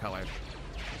a different color.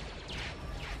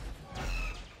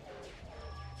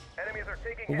 Enemies are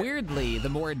taking Weirdly, the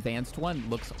more advanced one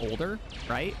looks older,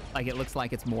 right? Like it looks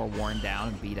like it's more worn down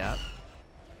and beat up.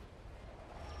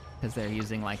 Because they're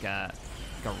using like a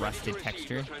rusted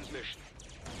texture. Transmission.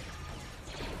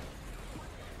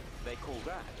 They call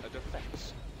that a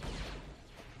defense.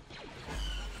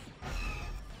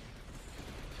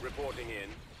 Reporting in.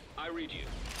 I read you.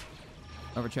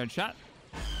 Overcharge shot.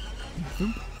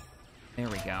 Boop. There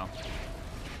we go.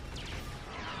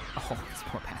 Oh, these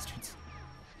poor bastards.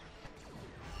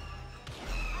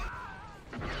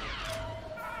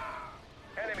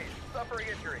 Enemies suffering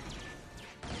injury.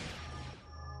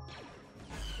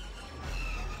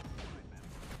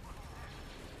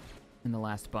 In the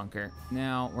last bunker.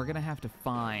 Now, we're gonna have to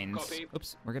find... Copy.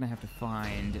 Oops. We're gonna have to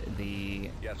find the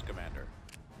Yes, Commander.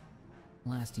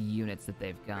 last units that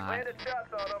they've got. Landed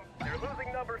shots on them. They're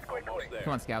losing numbers quickly.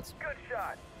 Come on, scouts. Good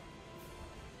shot.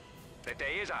 The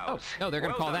day is Oh, ours. no, they're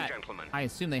gonna Well call done, that. gentlemen. I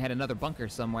assume they had another bunker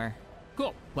somewhere.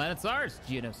 Cool. Planet's ours.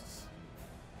 Geonosis.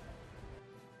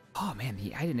 Oh, man,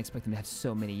 I didn't expect them to have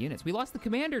so many units. We lost the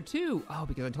commander, too. Oh,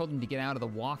 because I told him to get out of the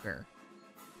walker.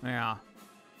 Yeah.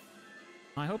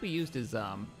 I hope he used his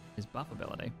buff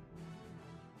ability.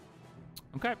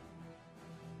 Okay.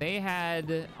 They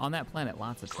had, on that planet,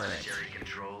 lots of turrets. Planetary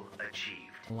control achieved.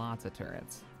 Lots of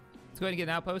turrets. Let's go ahead and get an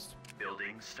outpost.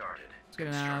 Building started. Let's get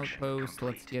an Construction outpost.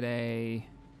 complete. Let's get a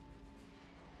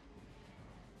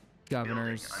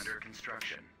governors. Building under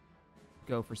construction.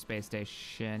 Go for space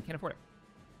station. Can't afford it.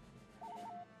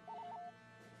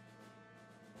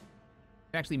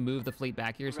 Actually move the fleet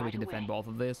back here so we Right can defend away. both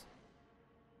of these.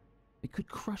 We could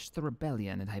crush the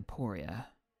rebellion at Hyporia.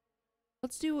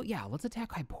 Let's attack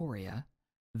Hyporia.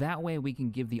 That way we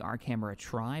can give the Arc Hammer a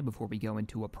try before we go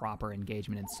into a proper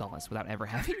engagement in Solace without ever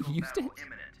having used it. Battle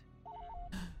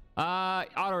imminent.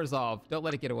 Auto-resolve. Don't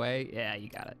let it get away. Yeah, you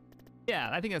got it. Yeah,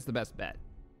 I think that's the best bet.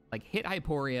 Like, hit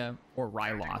Hyporia or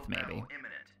Ryloth, Tactical maybe. battle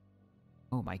imminent.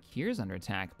 Oh, my Kier's under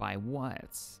attack by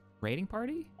what? Raiding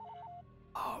party?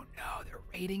 Oh no, they're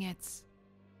raiding it.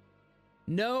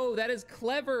 No, that is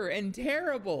clever and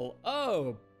terrible.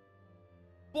 Oh,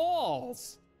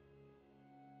 balls.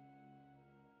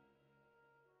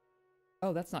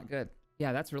 Oh, that's not good.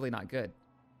 Yeah, that's really not good.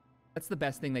 That's the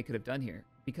best thing they could have done here.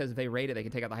 Because if they raid it, they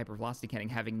can take out the hypervelocity cannon,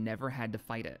 having never had to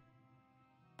fight it.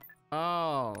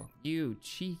 Oh, you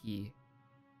cheeky.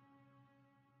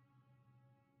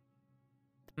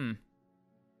 All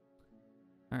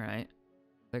right.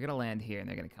 They're gonna land here and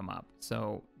they're gonna come up.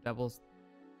 So doubles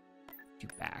you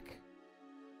back.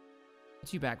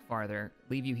 Put you back farther.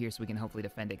 Leave you here so we can hopefully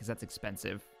defend it because that's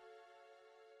expensive.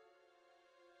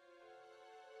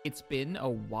 It's been a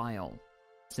while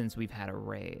since we've had a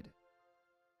raid.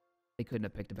 They couldn't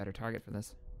have picked a better target for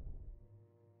this.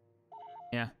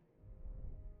 Yeah.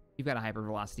 You've got a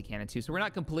hypervelocity cannon too, so we're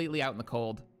not completely out in the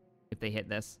cold if they hit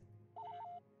this.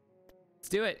 Let's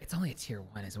do it. It's only a tier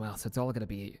 1 as well, so it's all gonna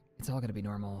be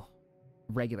normal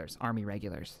regulars, army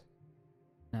regulars.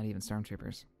 Not even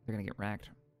stormtroopers. They're gonna get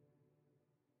wrecked.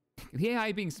 The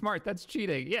AI being smart, that's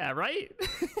cheating. Yeah, right?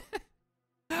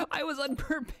 I was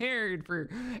unprepared for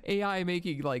AI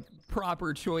making like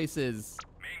proper choices.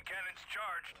 Main cannon's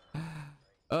charged.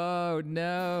 Oh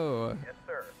no. Yes,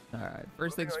 sir. All right,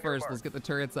 first things Moving on your first, mark. let's get the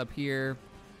turrets up here.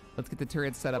 Let's get the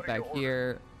turrets set up What are back your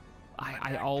here.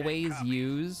 I always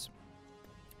use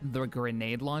the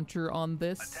grenade launcher on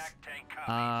this. Attack tank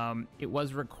copy. It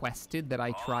was requested that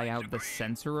I try out the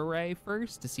sensor array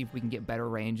first to see if we can get better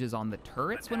ranges on the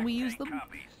turrets when we use them.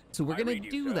 So we're gonna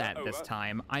do that this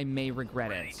time. I may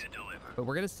regret it, but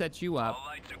we're gonna set you up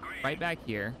right back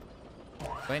here. Go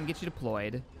ahead and get you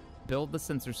deployed. Build the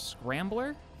sensor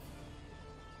scrambler.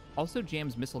 Also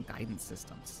jams missile guidance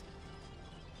systems.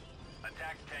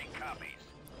 Attack tank copies.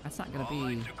 That's not gonna All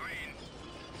be... lights are green.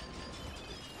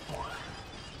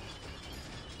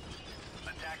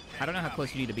 Attack I don't know how tank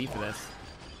close you need to be for this.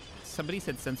 Somebody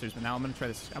said sensors, but now I'm gonna try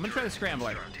this. I'm gonna try the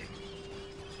scrambler.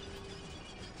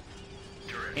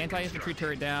 Anti-infantry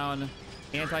turret down.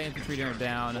 Anti-infantry turret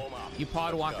down. You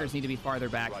pod walkers need to be farther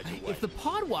back. If the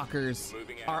pod walkers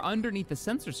are underneath the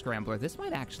sensor scrambler, this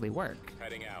might actually work.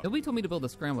 Heading out. Nobody told me to build a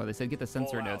scrambler. They said get the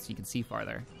sensor nodes so you can see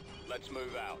farther. Let's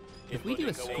move out. If we do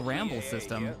a scramble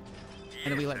system, and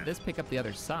then we let this pick up the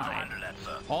other side,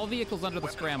 all vehicles under the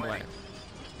scrambler.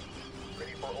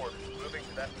 Ready for orders. Moving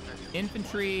to that position.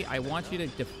 Infantry, I want you to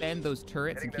defend those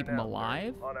turrets and keep them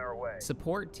alive. On our way.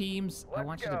 Support teams, I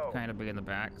want you to go. kind of be in the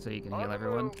back so you can On heal the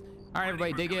everyone. move. All right,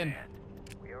 everybody, dig in.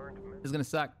 We aren't This is gonna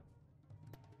suck.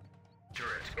 Turret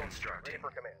ready constructing.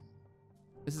 for command.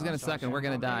 This is gonna suck, and we're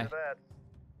gonna die.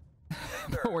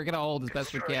 But we're gonna hold as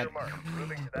best we can.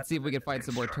 Let's see if we can find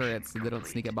some more turrets so they don't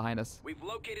sneak up behind us. We've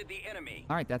located the enemy.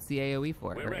 All right, that's the AOE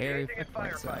for it, We're or ready. area Taking effect for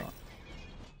it. So firefight.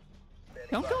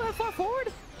 don't go that far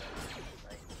forward.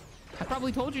 I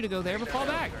probably told you to go there, but fall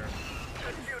back.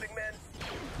 Good shooting, men.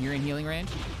 You're in healing range.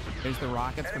 There's the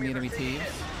rockets from the enemy Enemies are taking teams.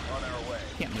 hits. On our way.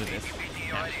 Can't move this.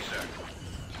 APT ready, sir.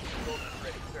 Soldiers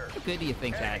ready, sir. How good do you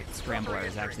think that scrambler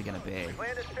is actually gonna be?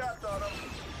 Landed shots on them.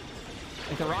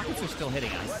 Like the rockets are still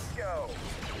hitting Let's us. go.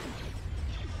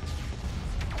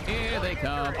 Here they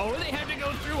come. Oh, they have to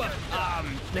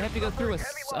go through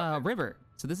a river.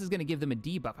 So this is gonna give them a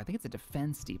debuff. I think it's a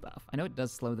defense debuff. I know it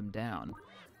does slow them down.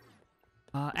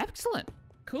 Excellent.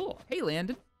 Cool. Hey,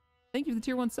 Landon. Thank you for the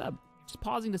tier 1 sub. Just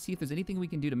pausing to see if there's anything we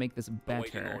can do to make this Awaiting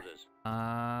better. orders.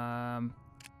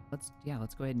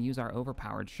 Let's go ahead and use our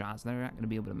overpowered shots. They're not gonna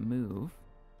be able to move.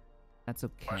 That's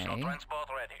okay. transport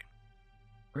ready.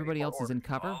 Everybody else is in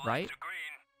cover, right?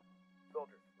 Green.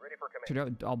 Soldiers ready for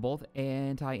command. All both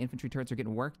anti-infantry turrets are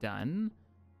getting work done,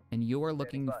 and you're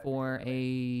looking by. for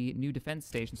a new defense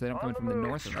station so they don't come in from the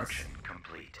north of us, Construction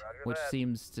complete. Roger which that.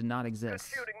 seems to not Good exist.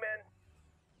 shooting,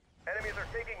 men. Enemies are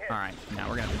taking hits. All right, now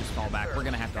we're gonna have to just fall back. We're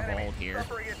gonna have to hold here.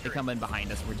 They come in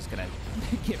behind us. We're just gonna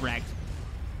get wrecked.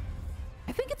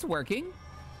 I think it's working.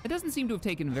 It doesn't seem to have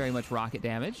taken very much rocket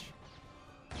damage.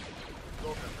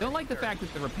 Don't like the fact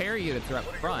that the repair units are up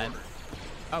front.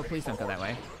 Oh, please don't go that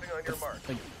way. Moving on your mark.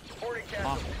 Like, Reporting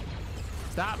awful.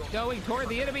 casualties. Stop going toward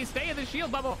the enemy. Stay in the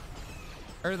shield bubble.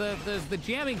 Or the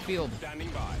jamming field. Standing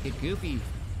by. Get goofy.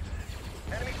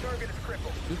 Enemy target is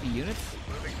crippled. Goofy units.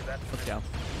 Moving to that Let's position. go.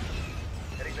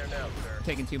 Heading there now, sir.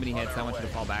 Taking too many On hits. I our want you to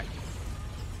way. fall back.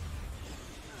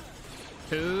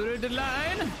 To the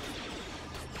line.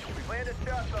 We landed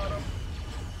shots on them.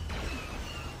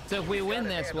 So if we win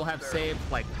this, we'll have saved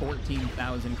like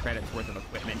 14,000 credits worth of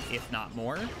equipment, if not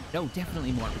more. No,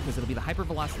 definitely more, because it'll be the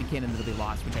hypervelocity cannon that'll be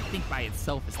lost, which I think by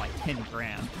itself is like 10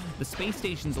 grand. The space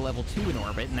station's a level 2 in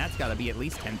orbit, and that's gotta be at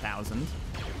least 10,000.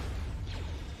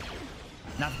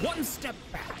 Not one step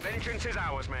back. Vengeance is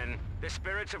ours, men. The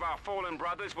spirits of our fallen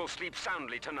brothers will sleep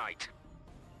soundly tonight.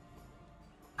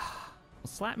 Well,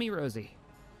 slap me, Rosie.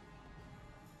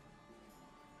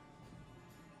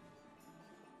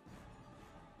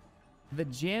 The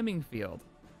jamming field.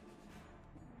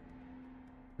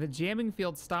 The jamming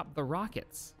field stopped the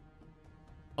rockets,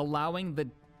 allowing the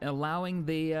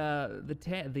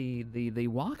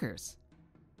walkers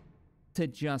to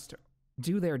just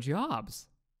do their jobs.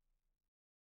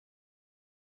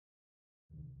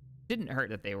 Didn't hurt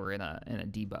that they were in a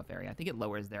debuff area. I think it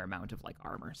lowers their amount of like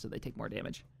armor, so they take more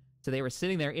damage. So they were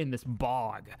sitting there in this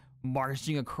bog,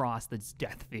 marching across this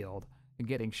death field and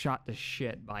getting shot to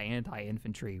shit by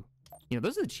anti-infantry. You know,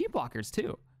 those are the cheap walkers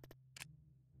too.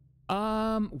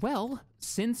 Well,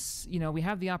 since, you know, we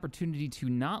have the opportunity to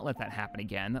not let that happen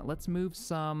again, let's move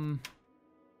some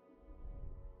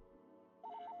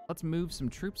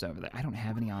troops over there. I don't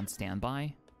have any on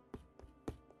standby.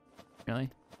 Really?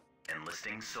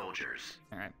 Enlisting soldiers.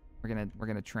 All right, we're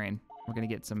gonna train. We're gonna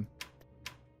get some.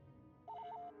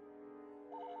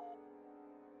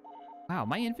 Wow,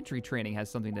 my infantry training has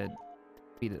something to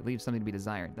leaves something to be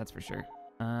desired. That's for sure.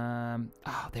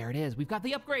 Oh, there it is. We've got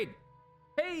the upgrade.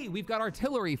 Hey, we've got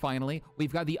artillery finally.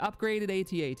 We've got the upgraded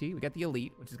AT-AT. We got the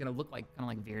elite, which is gonna look like kind of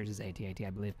like Veers' AT-AT, I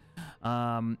believe.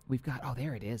 We've got, oh,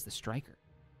 there it is, the Striker.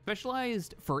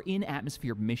 Specialized for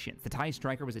in-atmosphere missions, the TIE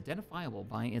Striker was identifiable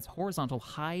by its horizontal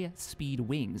high-speed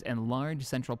wings and large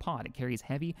central pod. It carries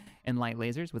heavy and light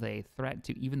lasers with a threat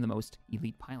to even the most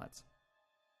elite pilots.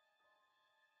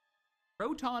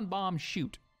 Proton bomb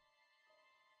shoot.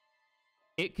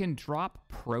 It can drop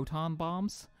proton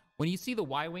bombs. When you see the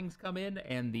Y-wings come in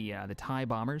and the TIE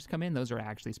bombers come in, those are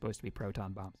actually supposed to be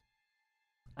proton bombs.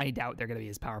 I doubt they're going to be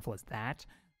as powerful as that,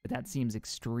 but that seems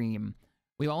extreme.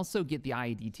 We also get the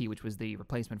IEDT, which was the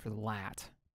replacement for the LAT.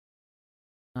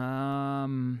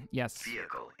 Yes.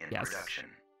 Vehicle in production.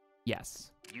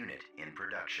 Yes. Unit in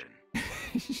production.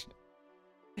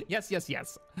 Yes, yes,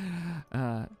 yes.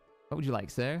 What would you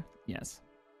like, sir? Yes.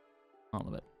 All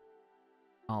of it.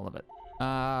 All of it.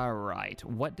 All right.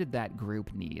 What did that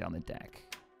group need on the deck?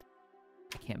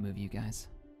 I can't move you guys.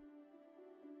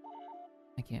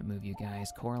 I can't move you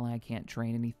guys. Corlag can't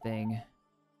train anything.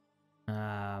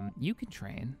 You can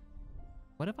train.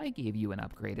 What if I gave you an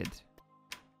upgraded?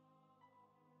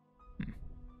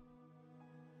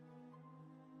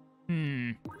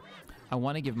 I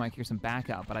want to give Mike here some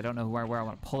backup, but I don't know where I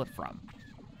want to pull it from.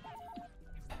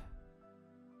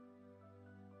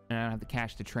 And I don't have the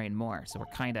cash to train more, so we're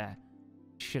kind of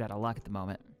shit out of luck at the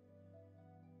moment.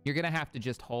 You're going to have to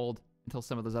just hold until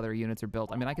some of those other units are built.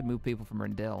 I mean, I could move people from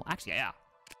Rendil. Actually, yeah.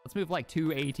 Let's move like 2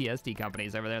 ATST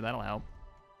companies over there. That'll help.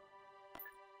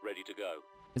 Ready to go.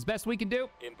 As best we can do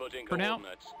Inputting for now.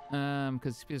 coordinates.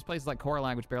 Because there's places like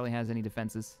Corlag, which barely has any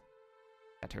defenses.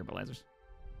 Got turbo lasers.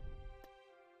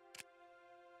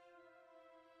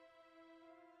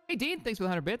 Hey, Dean, thanks for the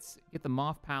 100 bits. Get the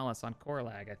Moth Palace on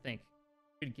Corlag, I think.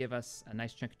 Should give us a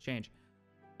nice chunk of change.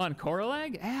 On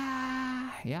Corlag?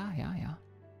 Yeah.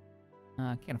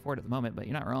 Can't afford it at the moment, but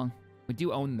you're not wrong. We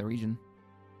do own the region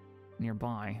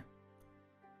nearby.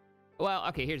 Well,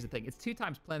 okay, here's the thing. It's 2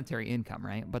 times planetary income,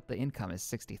 right? But the income is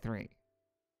 63.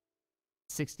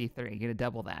 63. You're gonna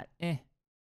double that. And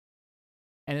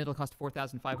it'll cost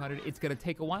 4,500. It's gonna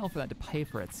take a while for that to pay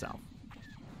for itself.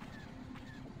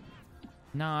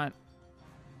 Not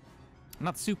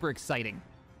super exciting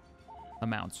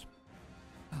amounts.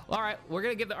 All right, we're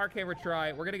gonna give the arcade a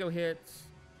try. We're gonna go hit.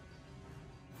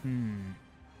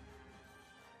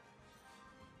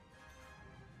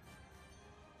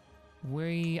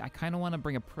 I kind of want to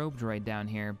bring a probe droid down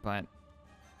here, but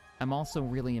I'm also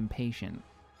really impatient.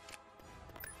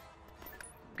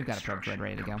 We've got a probe droid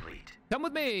ready to go. Come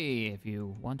with me if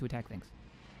you want to attack things.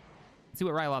 Let's see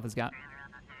what Ryloth has got.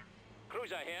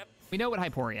 Cruiser here. We know what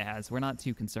Hyporia has. We're not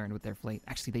too concerned with their fleet.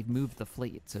 Actually, they've moved the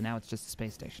fleet, so now it's just a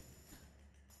space station.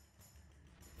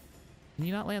 Can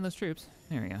you not land those troops?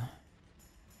 There we go.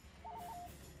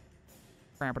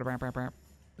 Look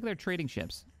at their trading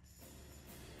ships.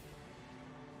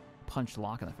 Punched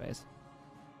Locke in the face.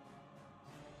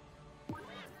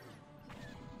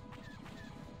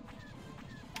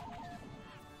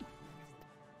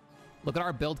 Look at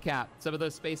our build cap. Some of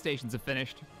those space stations have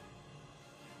finished.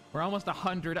 We're almost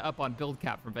 100 up on build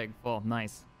cap for Big Full.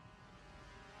 Nice.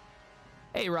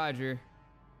 Hey, Roger.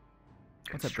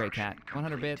 What's up, Grey Cat?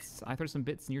 100 bits. I throw some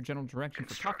bits in your general direction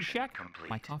for Coffee Shack.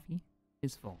 My coffee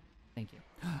is full. Thank you.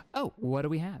 Oh, what do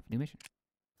we have? New mission.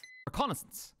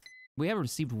 Reconnaissance. We have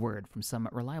received word from some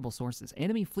reliable sources.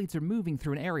 Enemy fleets are moving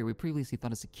through an area we previously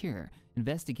thought is secure.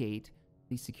 Investigate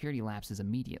these security lapses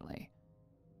immediately.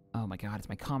 Oh my god, it's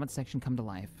my comment section come to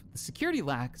life. The security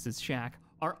lapses, Shack,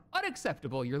 are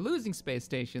unacceptable. You're losing space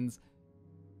stations.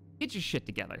 Get your shit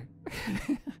together.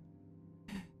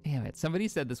 Damn it. Somebody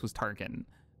said this was Tarkin.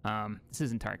 This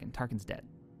isn't Tarkin. Tarkin's dead.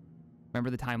 Remember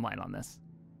the timeline on this.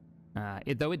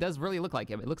 Though it does really look like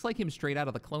him. It looks like him straight out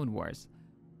of the Clone Wars.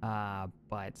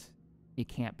 But it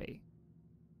can't be.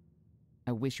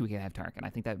 I wish we could have Tarkin. I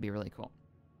think that would be really cool.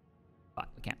 But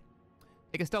we can't.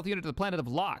 Take a stealth unit to the planet of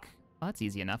Locke. Well, that's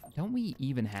easy enough. Don't we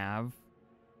even have...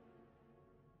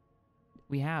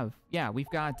 We've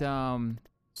got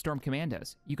Storm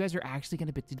Commandos. You guys are actually going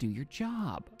to get to do your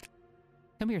job.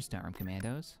 Come here, Storm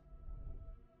Commandos.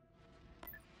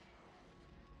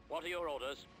 What are your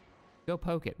orders? Go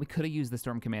poke it. We could have used the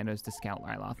Storm Commandos to scout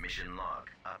Ryloth. Mission log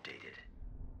updated.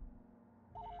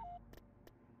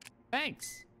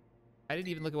 Thanks. I didn't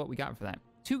even look at what we got for that.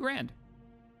 $2 grand.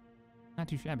 Not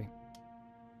too shabby.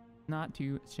 Not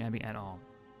too shabby at all.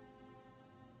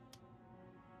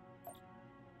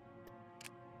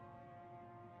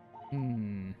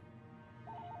 You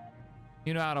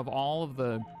know, out of all of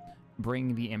the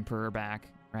bring the Emperor back,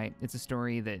 right? It's a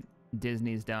story that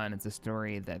Disney's done. It's a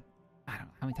story that, I don't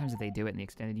know, how many times did they do it in the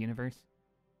extended universe?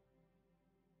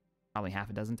 Probably half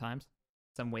a dozen times.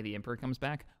 Some way the Emperor comes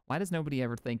back. Why does nobody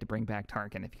ever think to bring back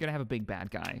Tarkin if you're gonna have a big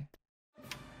bad guy?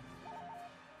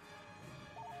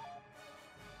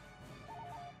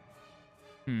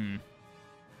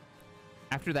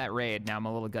 After that raid, now I'm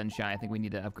a little gun shy. I think we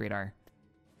need to upgrade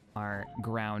our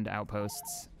ground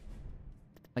outposts.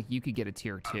 Like, you could get a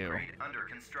tier 2. Upgrade under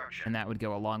construction. And that would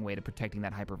go a long way to protecting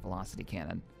that hypervelocity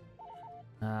cannon.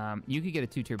 You could get a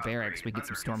 2-tier barracks. We get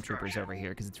some stormtroopers over here,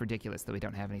 because it's ridiculous that we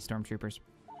don't have any stormtroopers.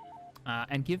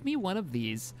 And give me one of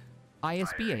these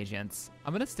ISB agents.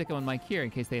 I'm going to stick them on Mike here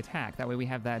in case they attack. That way we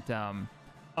have that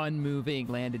unmoving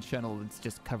landed shuttle that's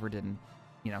just covered in,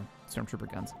 you know, stormtrooper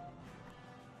guns.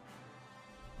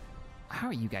 How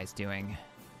are you guys doing?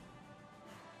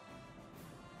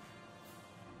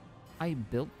 I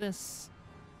built this,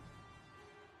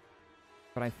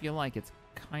 but I feel like it's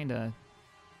kind of...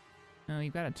 No,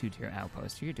 you've got a 2-tier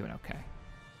outpost, so you're doing okay.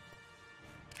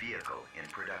 Vehicle in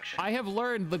production. I have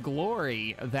learned the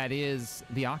glory that is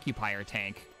the occupier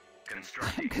tank.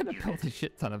 I'm gonna build a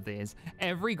shit ton of these.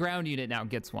 Every ground unit now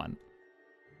gets one.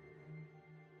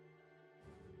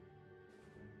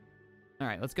 All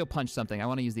right, let's go punch something. I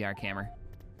want to use the arc hammer.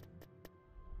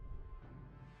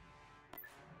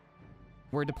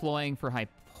 We're deploying for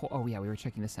oh yeah, we were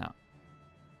checking this out.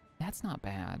 That's not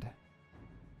bad.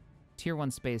 Tier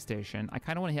 1 space station. I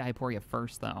kind of want to hit Hyporia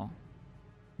first, though,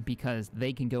 because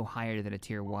they can go higher than a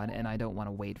Tier 1, and I don't want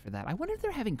to wait for that. I wonder if they're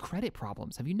having credit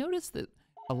problems. Have you noticed that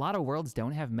a lot of worlds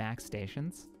don't have max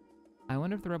stations? I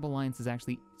wonder if the Rebel Alliance is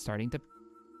actually starting to...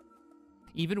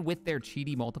 Even with their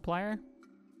cheaty multiplier?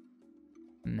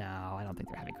 No, I don't think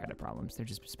they're having credit problems. They're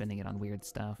just spending it on weird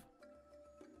stuff.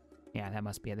 Yeah, that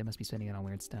must be it. They must be spending it on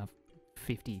weird stuff.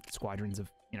 50 squadrons of,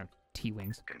 you know,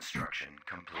 T-Wings. Construction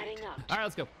complete. All right,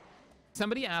 let's go.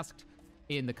 Somebody asked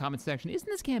in the comment section, isn't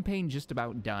this campaign just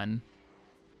about done?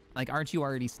 Like, aren't you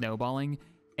already snowballing?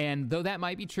 And though that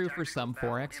might be true for some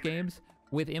 4X games,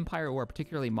 with Empire or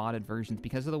particularly modded versions,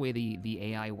 because of the way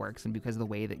the AI works and because of the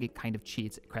way that it kind of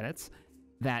cheats credits,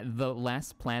 that the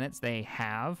less planets they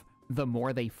have, the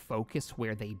more they focus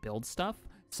where they build stuff.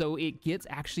 So it gets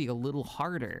actually a little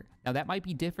harder. Now, that might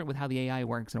be different with how the AI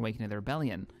works in Awakening of the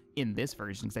Rebellion in this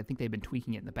version, because I think they've been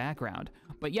tweaking it in the background.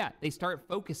 But yeah, they start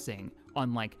focusing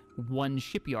on, like, one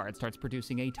shipyard starts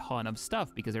producing a ton of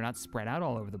stuff because they're not spread out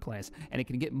all over the place, and it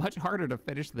can get much harder to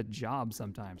finish the job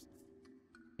sometimes.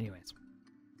 Anyways,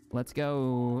 let's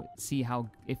go see how,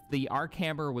 if the arc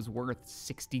hammer was worth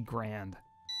 60 grand.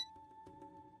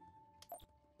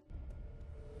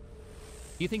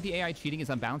 Do you think the AI cheating is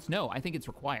unbalanced? No, I think it's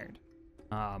required.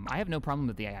 I have no problem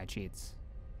with the AI cheats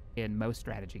in most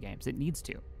strategy games. It needs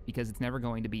to, because it's never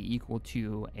going to be equal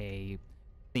to a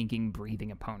thinking, breathing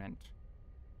opponent.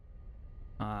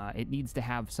 It needs to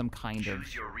have some kind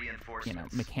of, you know,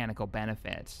 mechanical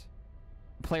benefit.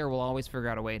 The player will always figure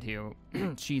out a way to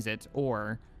cheese it,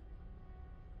 or...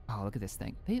 Oh, look at this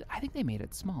thing. I think they made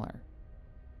it smaller.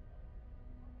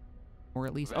 Or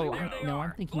at least, oh, no,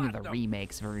 I'm thinking of the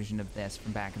remakes version of this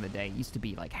from back in the day. It used to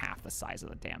be like half the size of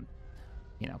the damn,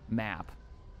 you know, map.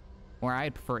 Or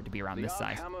I'd prefer it to be around this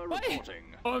size.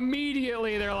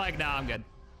 Immediately, they're like, nah, I'm good.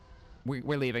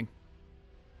 We're leaving.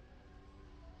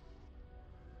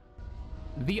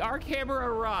 The arc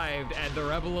hammer arrived and the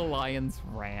Rebel Alliance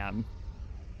ran.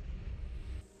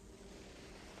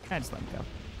 I just let him go.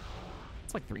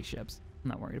 It's like 3 ships.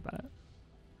 I'm not worried about it.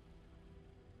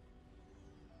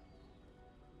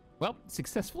 Well,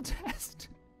 successful test.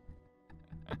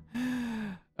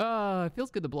 It feels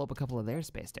good to blow up a couple of their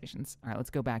space stations. All right, let's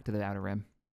go back to the Outer Rim.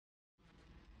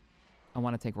 I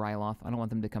want to take Ryloth. I don't want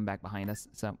them to come back behind us,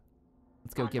 so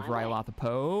let's go give Ryloth a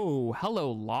Oh,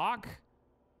 hello, Locke.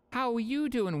 How are you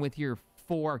doing with your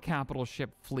 4 capital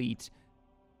ship fleet?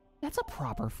 That's a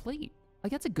proper fleet.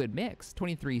 Like, that's a good mix.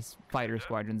 23 fighter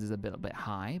squadrons is a bit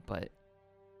high, but,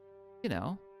 you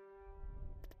know.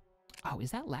 Oh,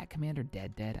 is that Lat Commander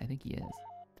dead? I think he is.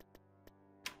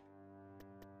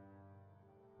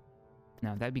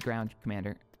 No, that'd be Ground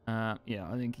Commander. Yeah,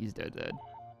 I think he's dead.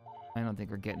 I don't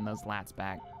think we're getting those Lats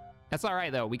back. That's all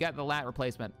right, though. We got the Lat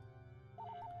replacement.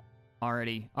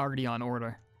 Already on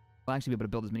order. We'll actually be able to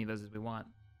build as many of those as we want.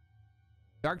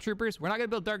 Dark Troopers, we're not going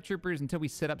to build Dark Troopers until we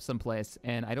set up someplace,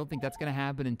 and I don't think that's going to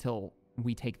happen until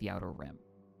we take the Outer Rim.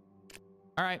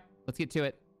 All right, let's get to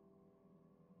it.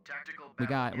 Tactical We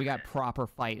got proper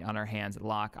fight on our hands at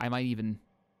lock. I need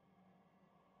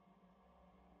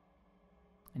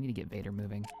to get Vader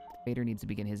moving. Vader needs to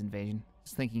begin his invasion.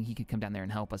 Just thinking he could come down there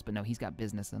and help us, but no, he's got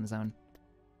business on his own.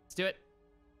 Let's do it.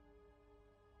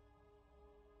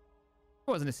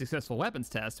 It wasn't a successful weapons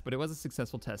test, but it was a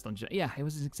successful test on... Yeah, it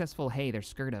was a successful, hey, there's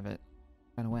skirt of it.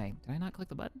 Ran away. Did I not click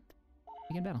the button?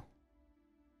 Begin battle.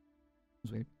 It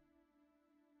was weird.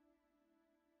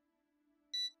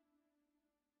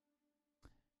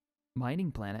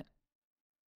 Mining planet.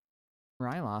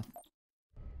 Ryloth.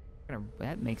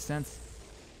 That makes sense.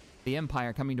 The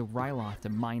Empire coming to Ryloth to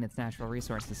mine its natural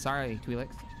resources. Sorry,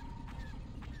 Twi'leks.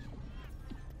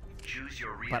 Choose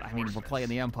your But I mean, we're playing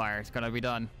the Empire. It's gonna be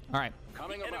done. All right,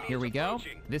 Coming about. here we go.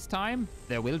 This time,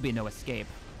 there will be no escape.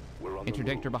 We're on the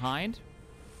Interdictor move. behind.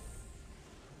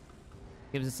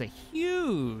 Gives us a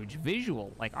huge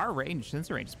visual. Like, our range,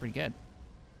 sensor range is pretty good.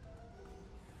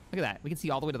 Look at that. We can see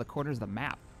all the way to the corners of the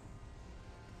map.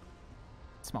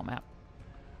 Small map.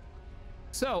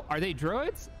 So, are they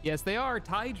droids? Yes, they are.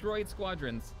 TIE droid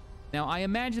squadrons. Now, I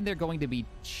imagine they're going to be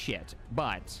shit,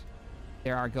 but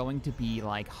there are going to be,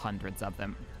 like, hundreds of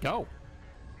them. Go!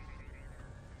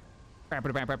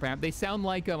 They sound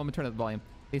like, I'm gonna turn up the volume.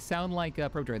 They sound like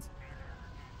probe droids.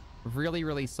 Really,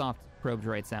 really soft probe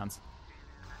droid sounds.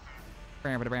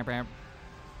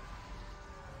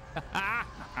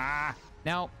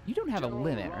 Now, you don't have a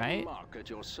limit, right? Mark at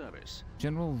your service.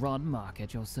 General Rod Mark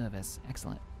at your service.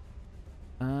 Excellent.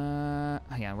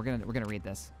 Yeah, we're gonna read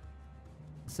this.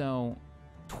 So,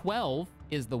 12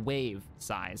 is the wave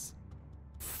size.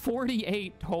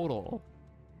 48 total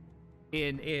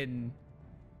in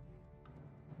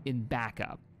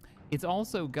backup. It's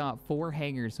also got 4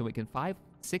 hangars, so it can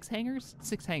 6 hangars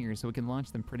so we can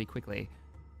launch them pretty quickly.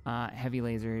 Heavy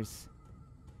lasers,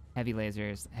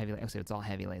 oh, so it's all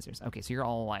heavy lasers. Okay, so you're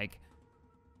all like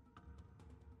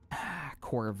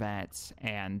Corvettes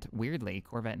and, weirdly,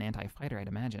 Corvette and anti-fighter, I'd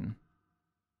imagine.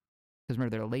 Because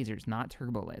remember, they're lasers, not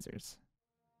turbo lasers.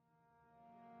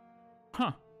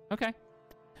 Huh, okay.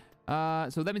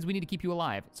 So that means we need to keep you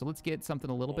alive. So let's get something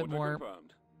a little bit more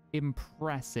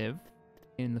impressive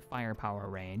in the firepower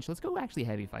range. Let's go actually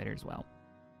heavy fighter as well.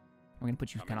 We're gonna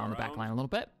put you kind of on the back line a little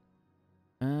bit.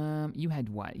 You had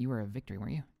what? You were a victory,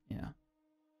 weren't you? Yeah. And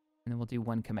then we'll do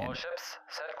one command. All ships,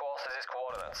 set course as his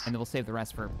coordinates. And then we'll save the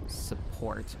rest for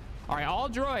support. All right, all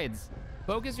droids,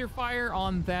 focus your fire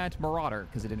on that Marauder,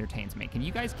 because it entertains me. Can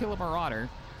you guys kill a Marauder?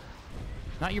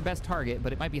 Not your best target,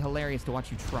 but it might be hilarious to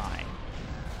watch you try.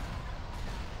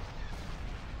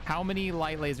 How many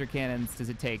light laser cannons does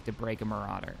it take to break a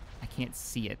Marauder? I can't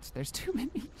see it. There's too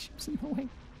many ships in the way.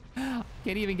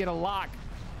 Can't even get a lock.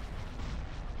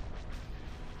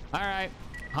 All right,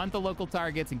 hunt the local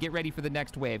targets and get ready for the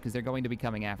next wave, because they're going to be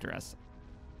coming after us.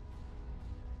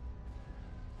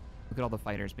 Look at all the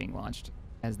fighters being launched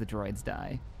as the droids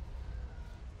die.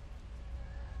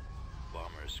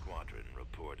 Bomber squadron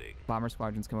reporting. Bomber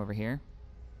squadrons come over here.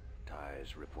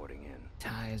 TIEs reporting in.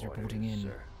 TIEs reporting in.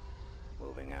 Sir.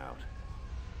 Moving out.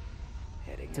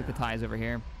 Heading Took the out. TIEs over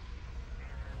here.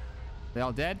 They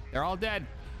all dead? They're all dead.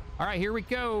 All right, here we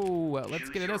go. Let's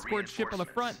get an escort ship on the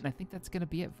front, and I think that's going to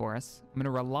be it for us. I'm going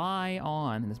to rely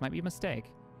on, and this might be a mistake,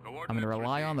 I'm going to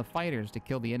rely on the fighters to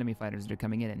kill the enemy fighters that are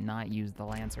coming in and not use the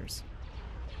Lancers.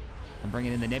 I'm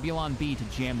bringing in the Nebulon B to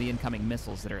jam the incoming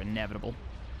missiles that are inevitable.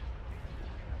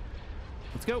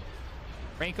 Let's go.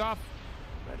 Bank off.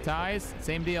 TIEs,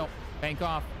 same deal. Bank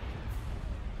off.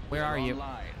 Where are you?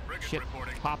 Ship,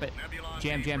 pop it.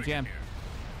 Jam, jam, jam.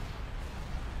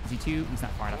 Is he too? He's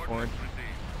not far enough forward.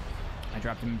 I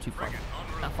dropped him too far.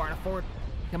 Not far enough forward.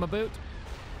 Come a boot.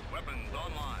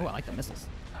 Oh, I like the missiles.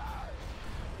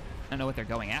 I don't know what they're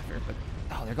going after, but...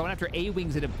 Oh, they're going after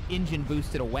A-wings that have engine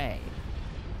boosted away.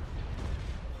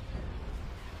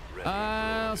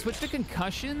 Switch to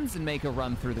concussions and make a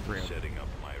run through the group. Setting up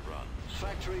my run.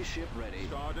 Factory ship ready.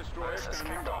 Star destroyer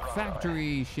standing by.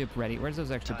 Factory ship ready. Where's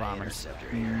those extra TIE bombers?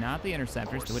 interceptor here. Not the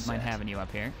interceptors. They wouldn't mind having you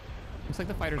up here. Looks like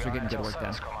the fighters are getting good work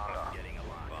done. Getting a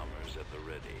lot. Bombers at the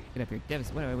ready. Get up here.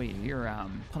 Davis, what are you? You're,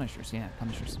 Punishers. Yeah,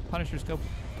 Punishers. Punishers, go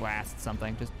blast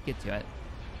something. Just get to it.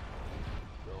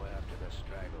 Go after the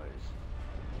stragglers.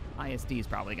 ISD is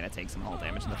probably going to take some hull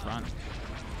damage in the front.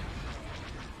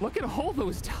 Look at all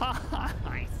those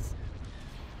TIEs.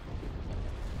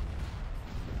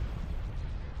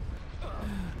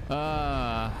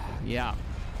 Yeah.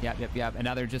 Yep. And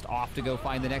now they're just off to go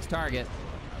find the next target.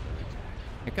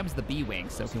 Here comes the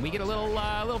B-wings. So can we get a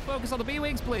little focus on the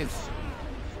B-wings, please?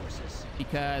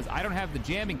 because I don't have the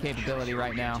jamming capability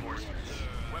right now. Weapons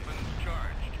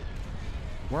charged.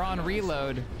 We're on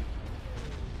reload.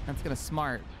 That's gonna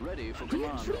smart. Ready for What do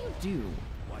command. you do?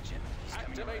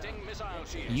 Activating missile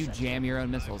shield. You jam your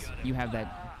own missiles. You have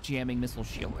that jamming missile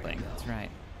shield thing. That's right.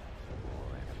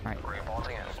 All right.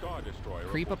 Reporting in. Star destroyer.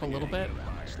 Creep up a little bit,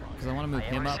 because I want to move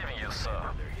him up. Receiving you,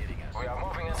 sir. We are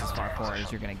moving into It's as far strike forward as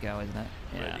position. you're gonna go, isn't it?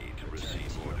 Yeah. To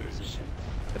receive orders.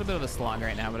 A little bit of a slog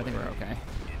right now, but I think we're okay.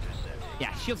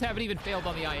 Yeah, shields haven't even failed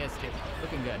on the IS-2.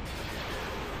 Looking good.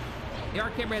 The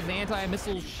ARC camera has an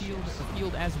anti-missile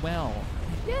field as well.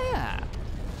 Yeah.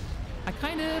 I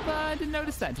kind of didn't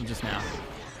notice that until just now.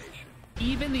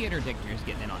 Even the interdictor's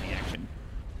getting in on the action.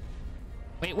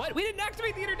 Wait, what? We didn't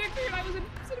activate the interdictor and I was in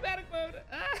cinematic mode.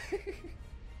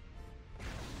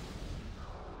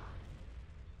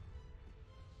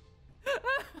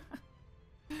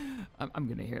 I'm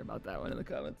gonna hear about that one in the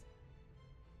comments.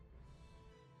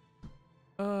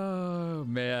 Oh,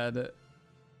 man.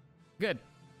 Good.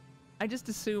 I just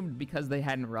assumed because they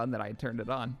hadn't run that I had turned it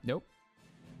on. Nope.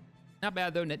 Not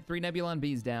bad, though. 3 Nebulon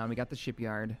Bs down. We got the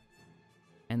shipyard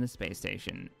and the space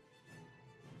station.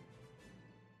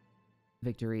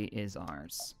 Victory is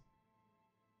ours.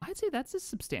 I'd say that's a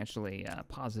substantially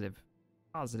positive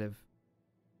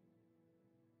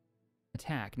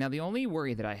attack. Now, the only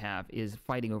worry that I have is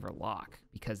fighting over Locke,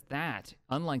 because that,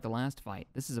 unlike the last fight,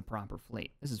 this is a proper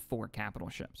fleet. This is 4 capital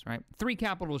ships, right? 3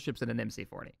 capital ships and an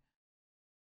MC-40.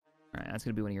 All right, that's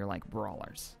going to be one of your, like,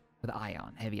 brawlers with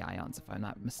heavy ions, if I'm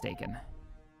not mistaken.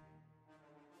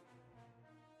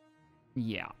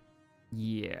 Yeah.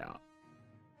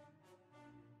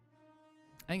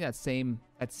 I think that same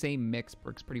mix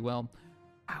works pretty well.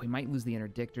 Wow, we might lose the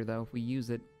interdictor, though, if we use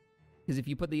it. Because if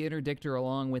you put the interdictor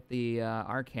along with the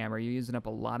arc hammer, you're using up a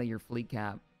lot of your fleet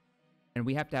cap. And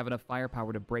we have to have enough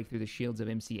firepower to break through the shields of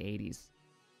MC-80s.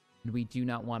 And we do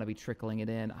not want to be trickling it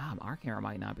in. Arc hammer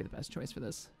might not be the best choice for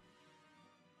this.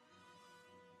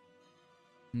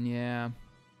 Yeah.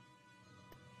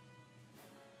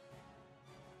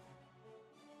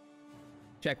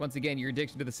 Check, once again, your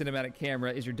addiction to the cinematic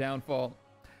camera is your downfall.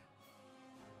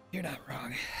 You're not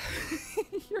wrong.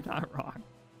 You're not wrong.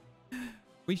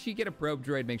 We should get a probe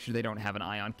droid, make sure they don't have an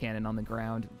ion cannon on the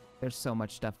ground. There's so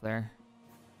much stuff there.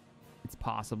 It's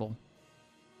possible.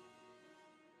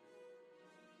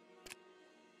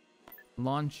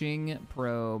 Launching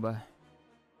probe.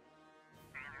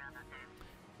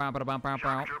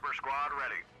 Trooper squad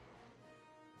ready.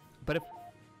 But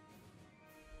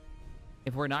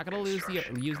if we're not gonna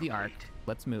use the arc,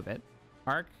 let's move it.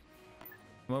 Arc,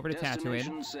 come over to Tatooine.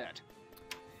 Destination set.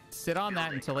 Sit on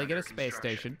that until they get a space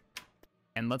station,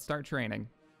 and let's start training.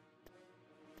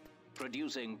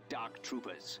 Producing Dark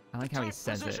Troopers. I like how he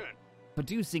says it.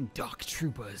 Producing Dark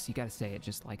Troopers. You gotta say it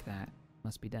just like that.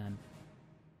 Must be done.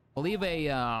 We'll leave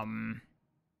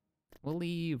we'll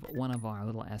leave one of our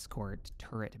little escort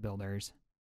turret builders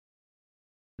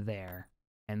there,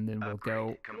 and then we'll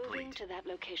go. Moving to that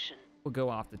location. We'll go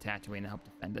off the Tatooine and help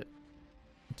defend it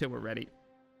until we're ready.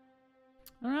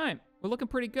 All right, we're looking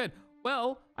pretty good.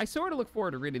 Well, I sort of look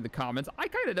forward to reading the comments. I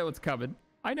kind of know what's coming.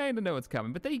 I kind of know what's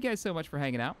coming. But thank you guys so much for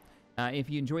hanging out.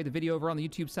 If you enjoyed the video over on the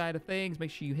YouTube side of things,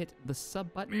 make sure you hit the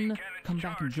sub button. Come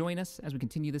back and join us as we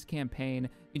continue this campaign.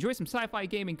 Enjoy some sci-fi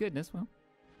gaming goodness. Well,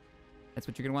 that's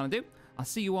what you're going to want to do. I'll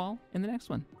see you all in the next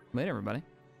one. Later, everybody.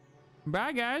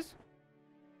 Bye, guys.